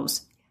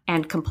themselves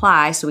and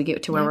comply so we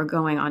get to where we're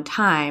going on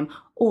time?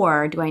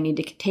 Or do I need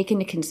to take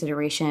into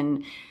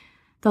consideration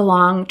the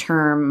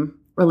long-term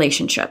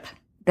relationship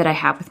that I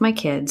have with my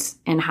kids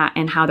and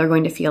how they're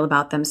going to feel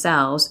about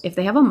themselves if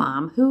they have a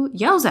mom who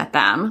yells at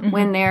them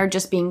when they're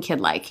just being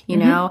kid-like, you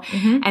know?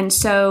 Mm-hmm. And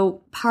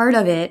so part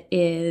of it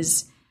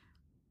is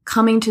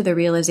coming to the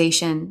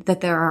realization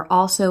that there are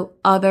also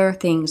other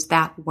things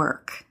that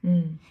work.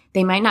 Mm.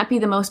 They might not be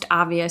the most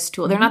obvious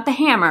tool. They're not the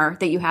hammer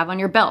that you have on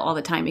your belt all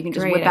the time. You can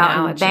just whip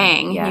out and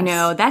bang.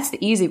 Yes. That's the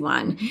easy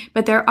one. Mm-hmm.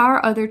 But there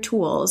are other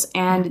tools,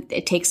 and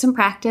it takes some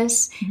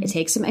practice. Mm-hmm. It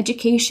takes some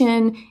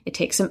education. It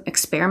takes some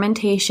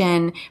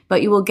experimentation,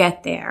 but you will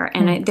get there.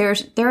 And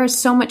there is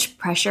so much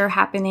pressure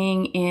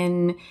happening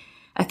in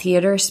a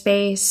theater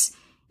space.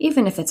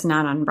 Even if it's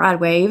not on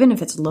Broadway, even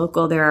if it's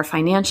local, there are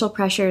financial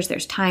pressures,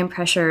 there's time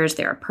pressures,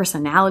 there are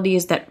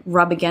personalities that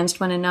rub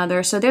against one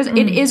another. So it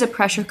is a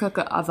pressure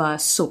cooker of a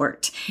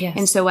sort. Yes.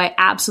 And so I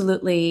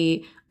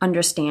absolutely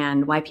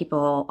understand why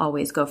people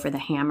always go for the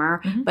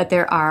hammer, but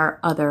there are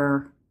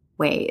other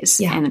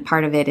ways. Yeah. And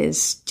part of it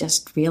is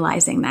just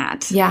realizing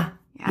that. Yeah.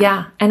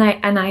 And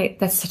I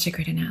that's such a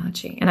great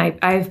analogy. And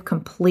I've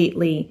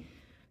completely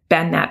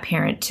been that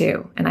parent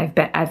too. And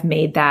I've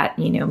made that,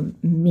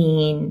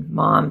 mean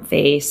mom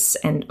face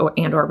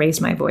or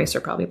raised my voice, or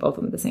probably both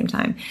of them at the same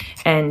time,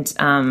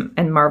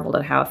 and marveled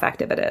at how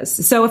effective it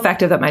is. So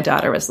effective that my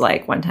daughter was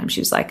like, one time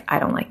she was like, I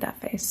don't like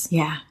that face.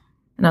 Yeah.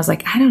 And I was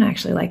like, I don't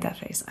actually like that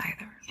face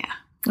either. Yeah.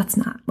 Let's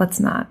not.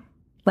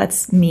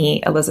 Let's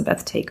me,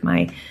 Elizabeth, take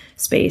my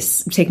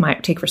space,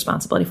 take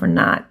responsibility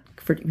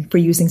for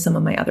using some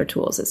of my other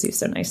tools, as you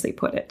so nicely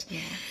put it. Yeah.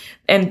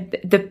 And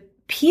the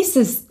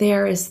pieces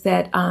there is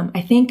that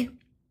I think,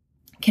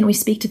 can we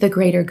speak to the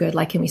greater good?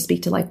 Like, can we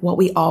speak to like what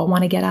we all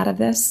want to get out of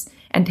this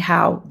and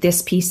how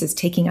this piece is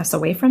taking us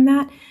away from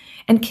that?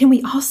 And can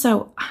we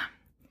also,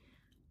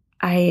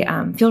 I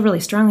feel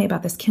really strongly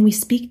about this, can we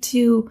speak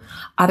to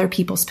other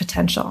people's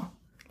potential?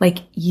 Like,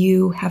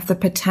 you have the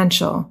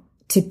potential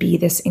to be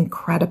this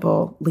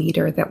incredible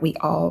leader that we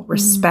all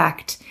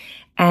respect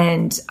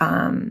and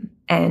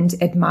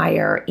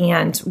admire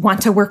and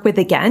want to work with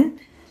again,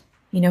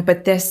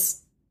 but this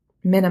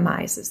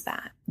minimizes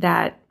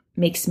that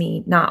makes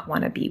me not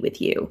want to be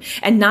with you.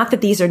 And not that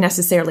these are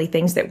necessarily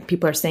things that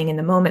people are saying in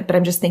the moment, but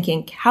I'm just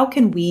thinking, how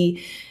can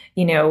we,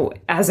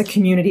 as a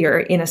community or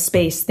in a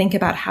space, think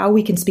about how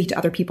we can speak to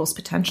other people's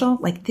potential?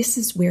 Like, this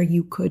is where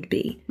you could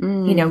be.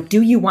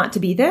 Do you want to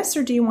be this,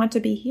 or do you want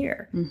to be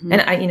here? Mm-hmm.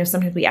 And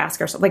sometimes we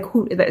ask ourselves, like,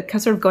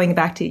 sort of going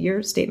back to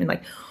your statement,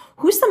 like,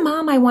 who's the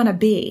mom I want to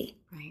be?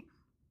 Right.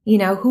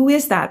 Who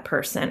is that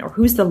person, or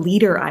who's the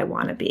leader I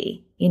want to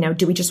be?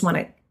 Do we just want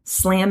to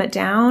slam it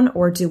down,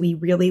 or do we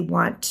really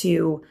want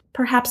to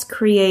perhaps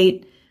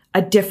create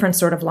a different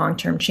sort of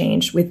long-term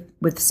change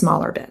with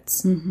smaller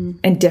bits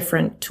and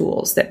different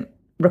tools that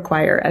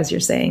require, as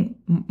you're saying,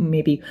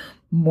 maybe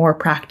more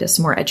practice,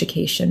 more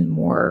education,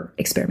 more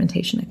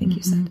experimentation, I think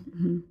you said.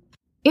 Mm-hmm.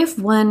 If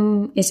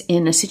one is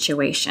in a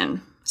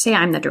situation, say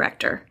I'm the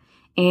director,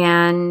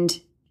 and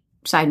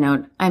side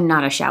note, I'm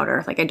not a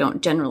shouter. Like, I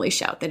don't generally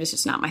shout. That is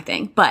just not my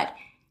thing. But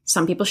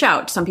some people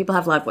shout. Some people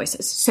have loud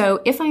voices.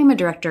 So if I am a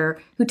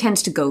director who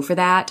tends to go for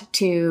that,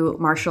 to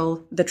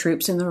marshal the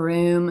troops in the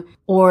room,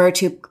 or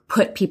to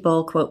put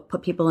people, quote,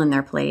 put people in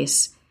their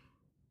place,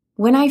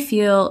 when I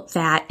feel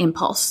that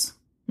impulse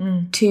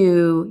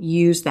to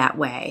use that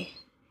way,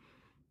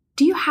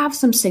 do you have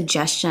some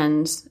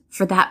suggestions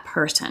for that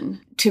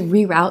person to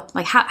reroute?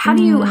 Like how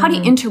do you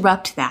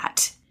interrupt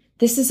that?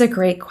 This is a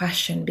great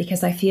question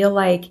because I feel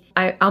like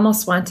I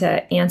almost want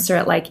to answer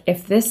it like,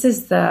 if this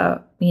is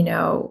the,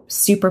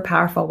 super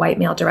powerful white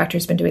male director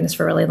who's been doing this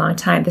for a really long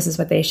time, this is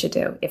what they should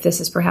do. If this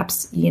is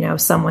perhaps,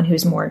 someone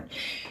who's more,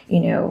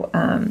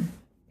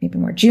 maybe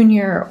more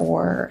junior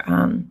or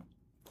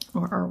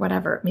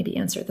whatever, maybe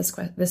answer it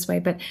this way.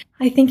 But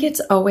I think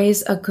it's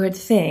always a good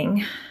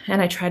thing,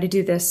 and I try to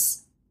do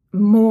this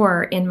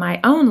more in my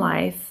own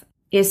life,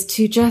 is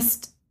to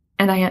just,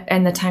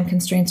 and the time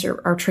constraints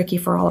are tricky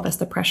for all of us,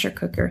 the pressure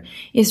cooker,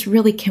 is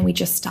really, can we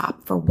just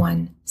stop for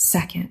 1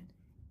 second?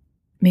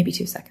 Maybe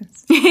 2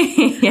 seconds.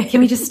 Yeah. Can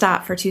we just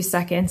stop for 2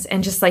 seconds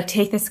and just like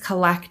take this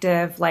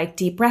collective like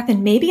deep breath?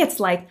 And maybe it's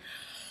like,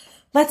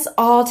 let's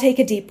all take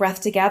a deep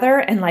breath together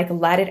and like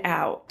let it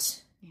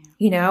out,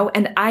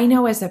 And I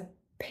know as a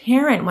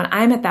parent, when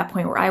I'm at that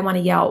point where I want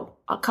to yell,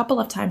 a couple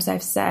of times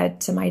I've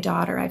said to my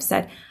daughter,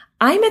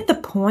 I'm at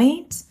the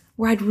point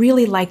where I'd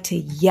really like to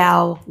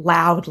yell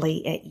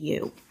loudly at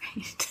you.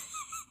 Right.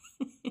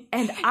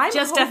 And I'm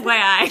just hoping,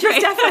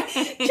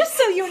 FYI. Just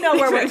so you know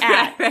where we're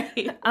at.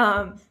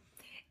 Right.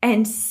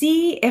 And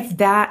see if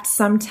that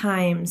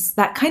sometimes,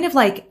 that kind of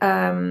like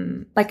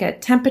a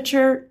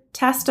temperature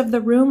test of the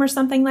room or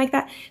something like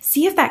that,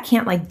 see if that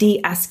can't like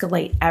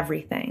de-escalate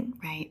everything.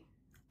 Right.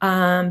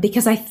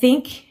 Because I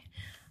think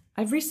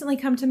I've recently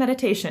come to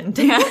meditation,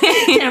 Tamara,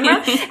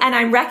 and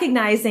I'm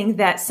recognizing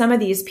that some of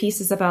these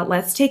pieces about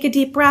let's take a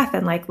deep breath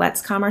and like,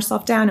 let's calm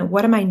ourselves down. And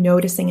what am I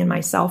noticing in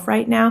myself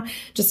right now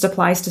just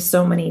applies to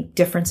so many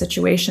different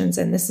situations.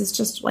 And this is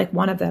just like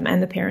one of them,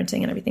 and the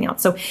parenting and everything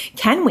else. So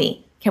can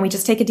we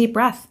just take a deep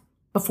breath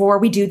before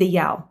we do the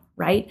yell,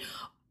 right?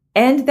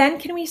 And then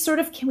can we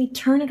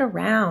turn it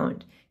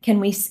around? Can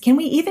we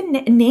even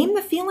name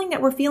the feeling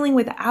that we're feeling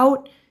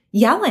without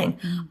yelling?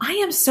 I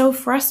am so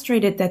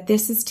frustrated that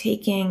this is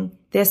taking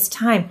this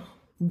time.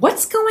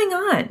 What's going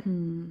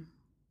on?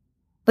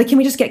 Like, can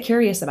we just get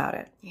curious about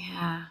it?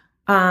 Yeah.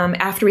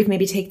 After we've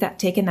maybe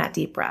taken that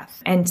deep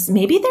breath. And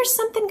maybe there's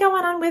something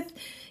going on with,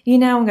 I'm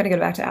going to go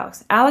back to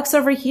Alex. Alex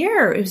over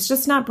here is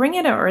just not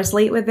bringing it, or is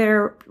late with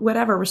their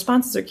whatever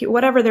responses or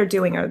whatever they're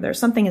doing, or there's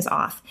something is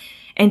off.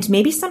 And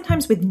maybe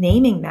sometimes with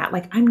naming that,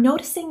 like, I'm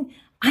noticing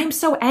I'm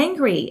so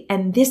angry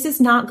and this is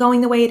not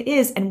going the way it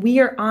is. And we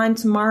are on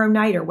tomorrow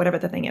night or whatever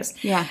the thing is.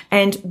 Yeah.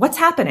 And what's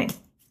happening?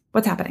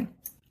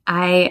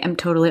 I am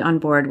totally on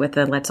board with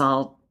the let's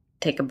all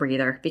take a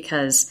breather,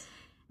 because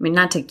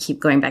not to keep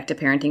going back to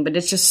parenting, but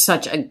it's just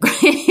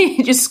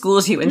it just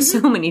schools you in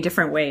so many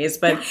different ways.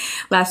 But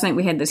last night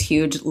we had this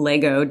huge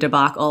Lego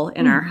debacle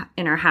in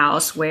our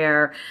house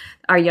where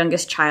our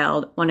youngest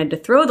child wanted to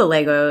throw the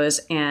Legos.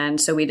 And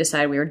so we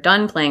decided we were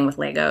done playing with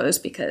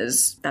Legos,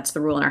 because that's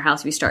the rule in our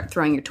house. If you start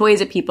throwing your toys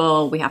at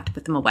people, we have to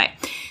put them away.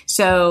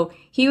 So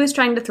he was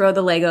trying to throw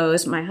the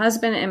Legos. My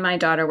husband and my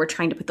daughter were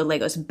trying to put the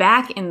Legos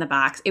back in the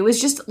box. It was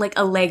just like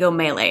a Lego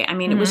melee.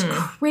 It was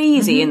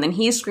crazy. And then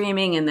he's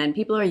screaming, and then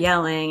people are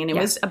yelling, and it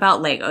was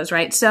about Legos,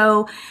 right?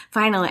 So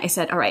finally I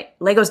said, all right,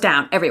 Legos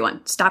down,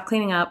 everyone. Stop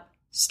cleaning up.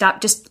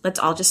 Let's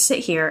all just sit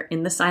here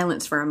in the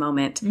silence for a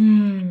moment.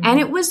 And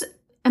it was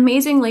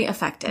amazingly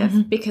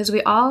effective, because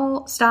we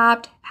all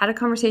stopped, had a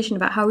conversation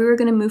about how we were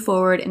going to move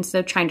forward instead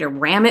of trying to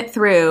ram it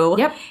through.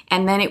 Yep.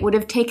 And then it would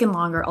have taken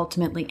longer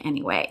ultimately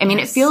anyway.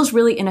 It feels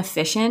really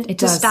inefficient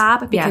to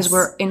stop, because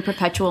we're in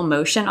perpetual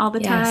motion all the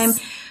time.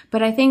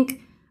 But I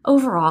think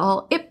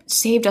overall it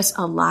saved us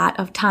a lot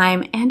of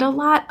time and a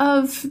lot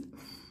of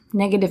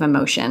negative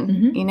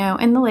emotion,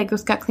 and the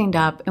Legos got cleaned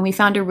up, and we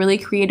found a really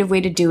creative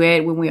way to do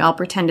it when we all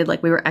pretended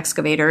like we were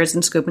excavators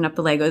and scooping up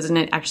the Legos, and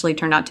it actually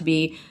turned out to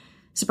be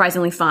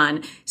surprisingly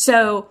fun.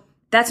 So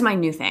that's my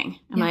new thing.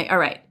 I'm like, all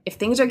right, if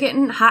things are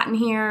getting hot in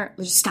here,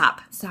 let's just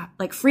stop.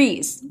 Like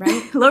freeze,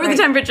 right? Lower the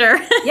temperature.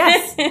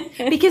 Yes.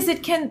 Because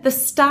the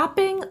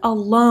stopping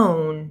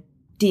alone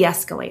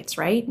de-escalates,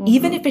 right?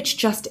 Even if it's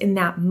just in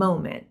that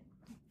moment.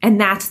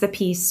 And that's the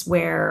piece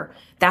where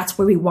that's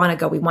where we want to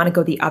go. We want to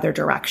go the other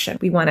direction.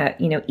 We want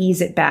to,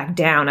 ease it back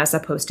down, as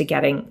opposed to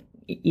getting,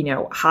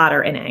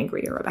 hotter and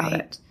angrier about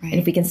it. Right. And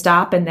if we can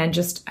stop and then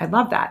I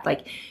love that.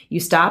 Like, you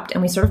stopped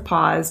and we sort of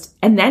paused,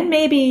 and then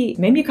maybe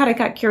you kind of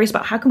got curious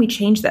about how can we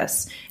change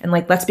this? And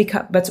like,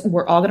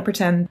 we're all going to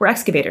pretend we're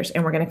excavators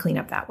and we're going to clean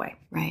up that way.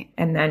 Right.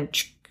 And then.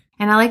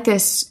 And I like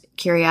this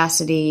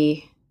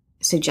curiosity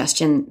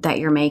suggestion that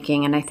you're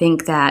making. And I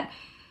think that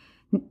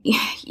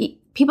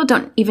people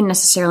don't even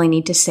necessarily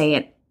need to say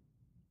it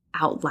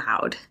out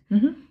loud.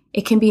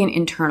 It can be an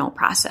internal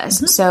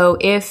process. So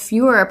if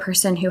you are a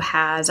person who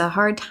has a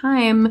hard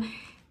time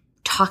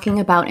talking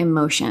about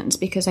emotions,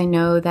 because I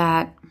know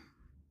that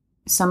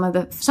some of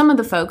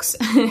the folks,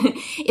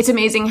 it's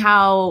amazing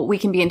how we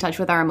can be in touch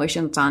with our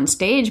emotions on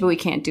stage, but we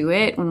can't do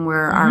it when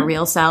we're our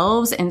real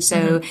selves. And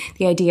so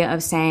the idea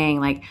of saying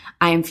like,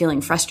 I am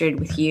feeling frustrated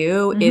with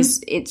you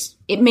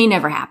it may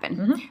never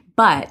happen,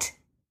 but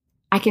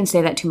I can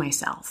say that to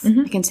myself.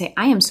 I can say,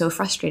 I am so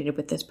frustrated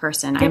with this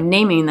person. I'm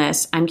naming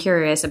this. I'm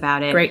curious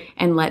about it. Great.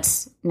 And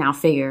let's now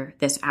figure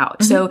this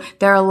out. So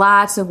there are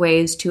lots of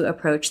ways to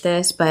approach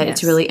this, but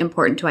it's really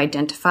important to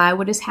identify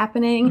what is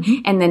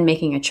happening and then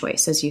making a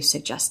choice, as you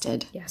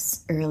suggested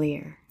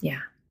earlier. Yeah.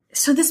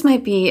 So this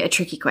might be a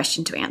tricky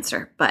question to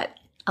answer, but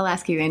I'll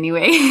ask you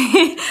anyway.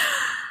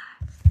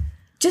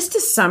 Just to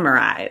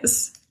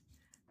summarize,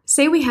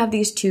 say we have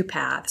these two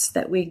paths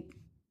that we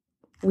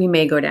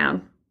may go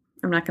down.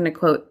 I'm not going to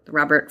quote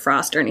Robert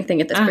Frost or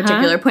anything at this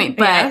particular point,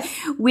 but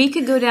we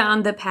could go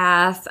down the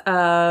path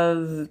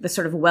of the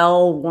sort of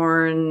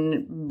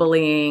well-worn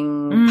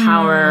bullying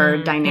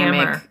power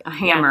dynamic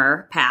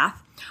hammer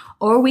path,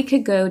 or we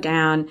could go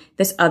down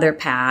this other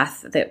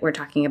path that we're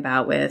talking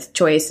about with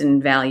choice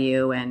and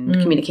value and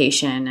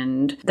communication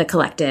and the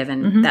collective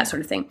and that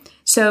sort of thing.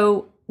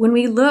 So when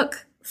we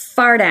look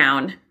far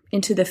down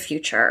into the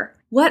future,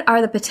 what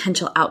are the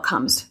potential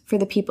outcomes for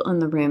the people in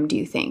the room, do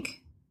you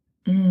think?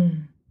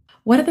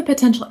 What are the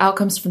potential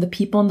outcomes for the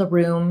people in the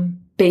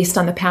room based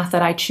on the path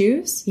that I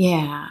choose?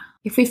 Yeah.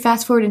 If we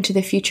fast forward into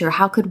the future,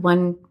 how could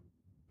one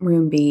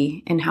room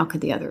be and how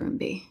could the other room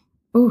be?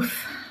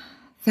 Oof.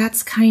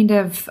 That's kind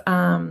of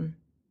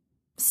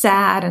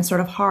sad and sort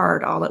of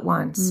hard all at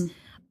once.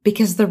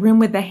 Because the room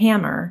with the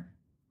hammer,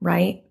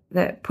 right?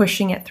 The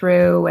pushing it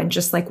through and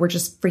just like we're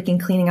just freaking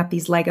cleaning up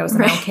these Legos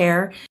and I don't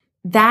care.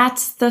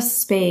 That's the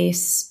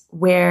space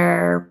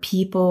where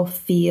people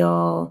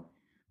feel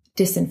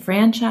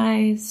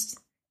disenfranchised.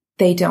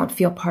 They don't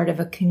feel part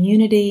of a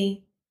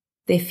community.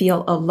 They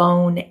feel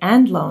alone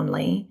and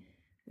lonely.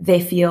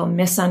 They feel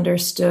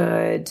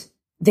misunderstood.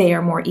 They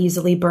are more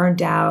easily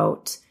burned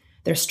out.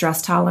 Their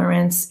stress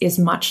tolerance is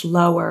much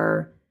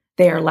lower.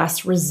 They are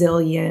less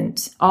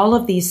resilient. All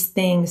of these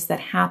things that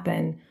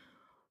happen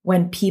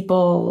when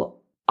people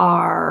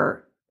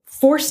are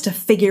forced to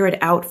figure it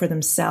out for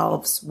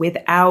themselves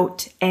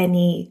without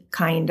any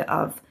kind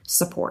of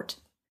support.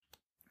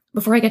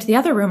 Before I get to the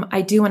other room,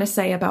 I do want to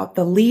say about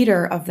the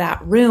leader of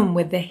that room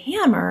with the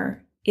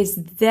hammer is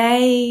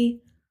they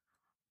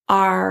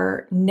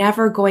are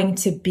never going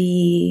to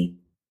be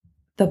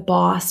the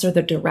boss or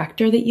the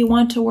director that you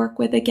want to work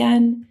with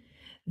again.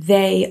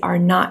 They are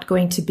not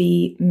going to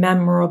be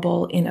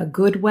memorable in a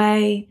good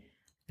way.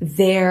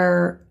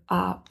 Their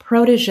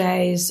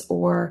proteges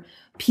or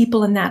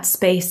people in that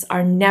space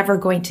are never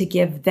going to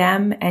give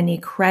them any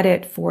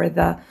credit for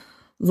the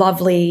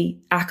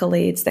lovely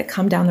accolades that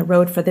come down the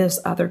road for those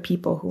other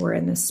people who are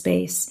in this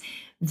space.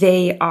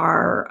 They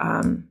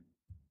are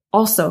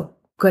also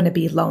going to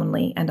be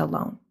lonely and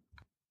alone.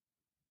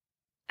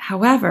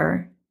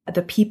 However,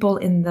 the people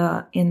in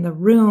the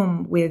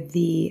room with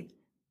the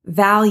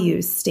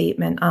values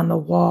statement on the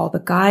wall, the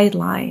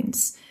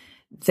guidelines,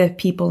 the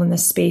people in the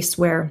space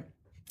where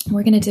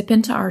we're going to dip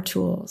into our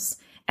tools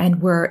and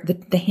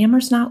the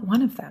hammer's not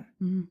one of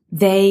them.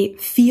 They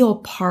feel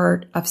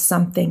part of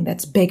something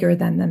that's bigger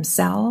than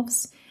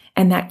themselves,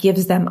 and that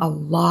gives them a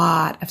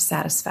lot of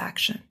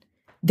satisfaction.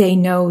 They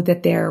know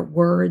that their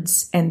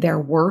words and their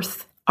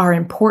worth are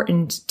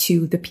important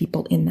to the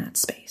people in that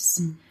space.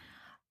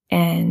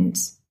 And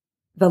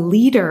the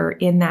leader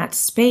in that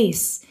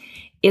space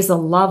is a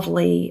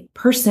lovely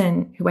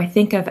person who I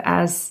think of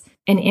as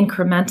an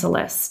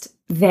incrementalist.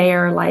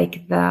 They're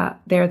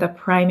the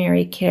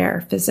primary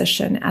care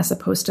physician as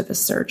opposed to the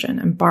surgeon.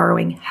 I'm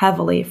borrowing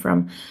heavily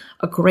from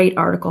a great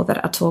article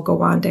that Atul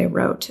Gawande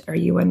wrote. Are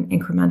you an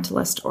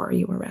incrementalist or are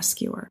you a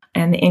rescuer?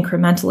 And the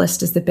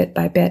incrementalist is the bit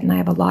by bit. And I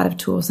have a lot of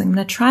tools. I'm going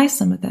to try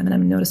some of them and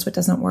I'm going to notice what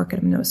doesn't work. And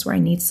I'm going to notice where I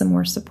need some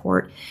more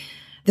support.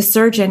 The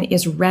surgeon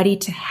is ready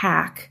to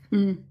hack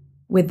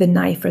with the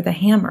knife or the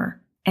hammer.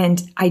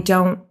 And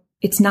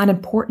it's not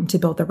important to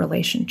build a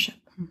relationship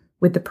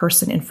with the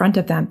person in front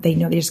of them. They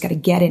know they just got to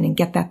get in and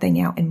get that thing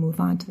out and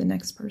move on to the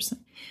next person.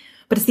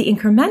 But it's the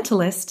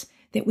incrementalist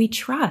that we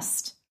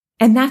trust.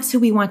 And that's who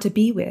we want to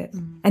be with.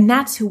 And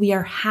that's who we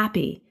are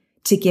happy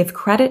to give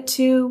credit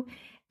to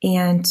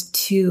and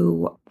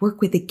to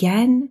work with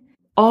again.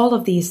 All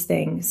of these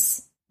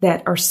things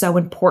that are so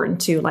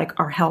important to like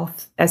our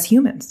health as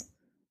humans,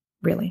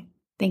 really.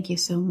 Thank you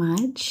so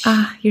much.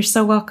 You're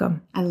so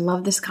welcome. I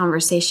love this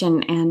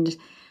conversation, and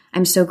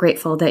I'm so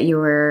grateful that you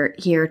were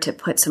here to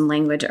put some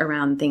language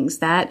around things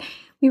that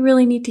we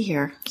really need to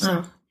hear.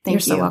 So thank you. You're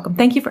so welcome.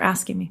 Thank you for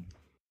asking me.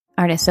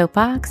 Artist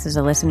Soapbox is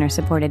a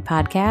listener-supported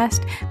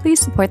podcast.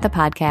 Please support the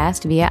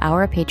podcast via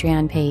our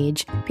Patreon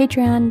page,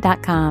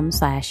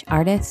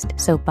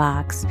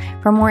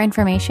 patreon.com/artistsoapbox. For more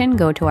information,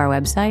 go to our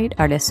website,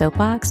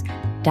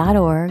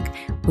 artistsoapbox.org.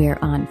 We're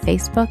on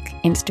Facebook,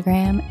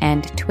 Instagram,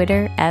 and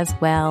Twitter as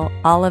well.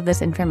 All of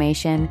this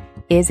information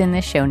is in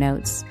the show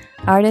notes.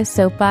 Artist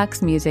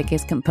Soapbox music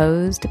is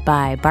composed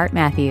by Bart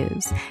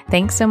Matthews.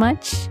 Thanks so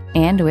much,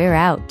 and we're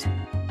out.